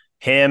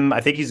 I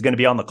think he's going to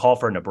be on the call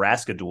for a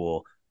Nebraska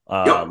duel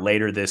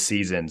later this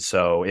season.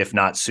 So if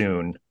not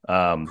soon,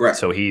 correct.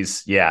 So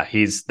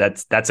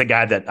that's a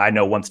guy that I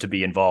know wants to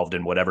be involved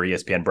in whatever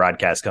ESPN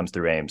broadcast comes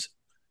through Ames.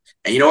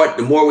 And you know what?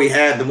 The more we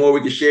have, the more we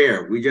can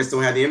share. We just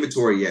don't have the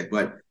inventory yet.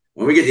 But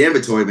when we get the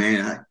inventory,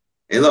 man,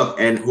 hey, look,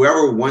 and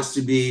whoever wants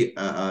to be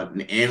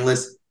an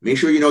analyst, make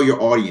sure you know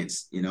your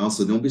audience,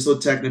 so don't be so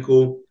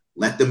technical.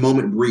 Let the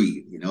moment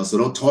breathe, so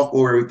don't talk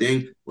over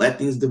everything. Let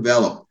things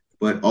develop.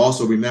 But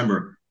also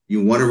remember,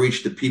 you want to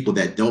reach the people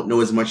that don't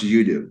know as much as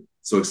you do.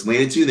 So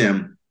explain it to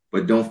them,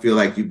 but don't feel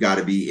like you've got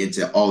to be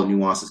into all the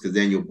nuances, because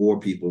then you'll bore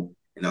people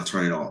and they'll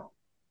turn it off.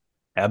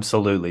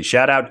 Absolutely.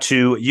 Shout out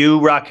to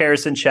you, Rock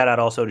Harrison. Shout out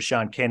also to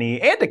Sean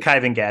Kenny and to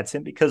Kyvan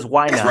Gadsden, because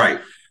why not? That's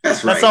right.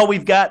 That's all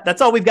we've got. That's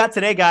all we've got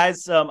today,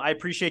 guys. I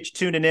appreciate you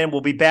tuning in.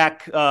 We'll be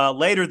back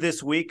later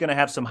this week. Going to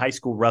have some high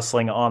school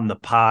wrestling on the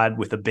pod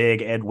with a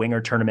big Ed Winger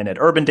tournament at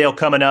Urbandale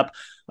coming up.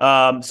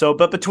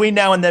 But between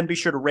now and then, be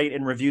sure to rate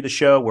and review the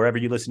show wherever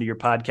you listen to your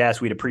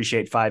podcast. We'd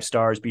appreciate 5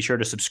 stars. Be sure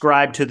to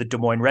subscribe to the Des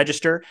Moines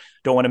Register.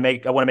 I want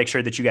to make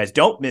sure that you guys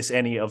don't miss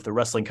any of the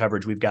wrestling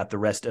coverage we've got the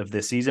rest of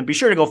this season. Be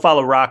sure to go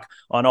follow Rock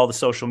on all the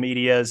social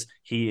medias.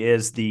 He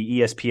is the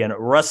ESPN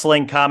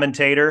wrestling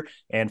commentator,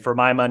 and for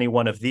my money,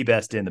 one of the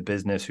best in the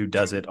business who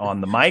does it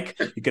on the mic.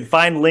 You can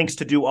find links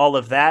to do all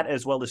of that,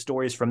 as well as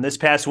stories from this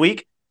past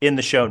week, in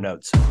the show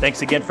notes.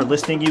 Thanks again for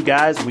listening, you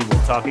guys. We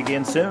will talk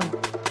again soon.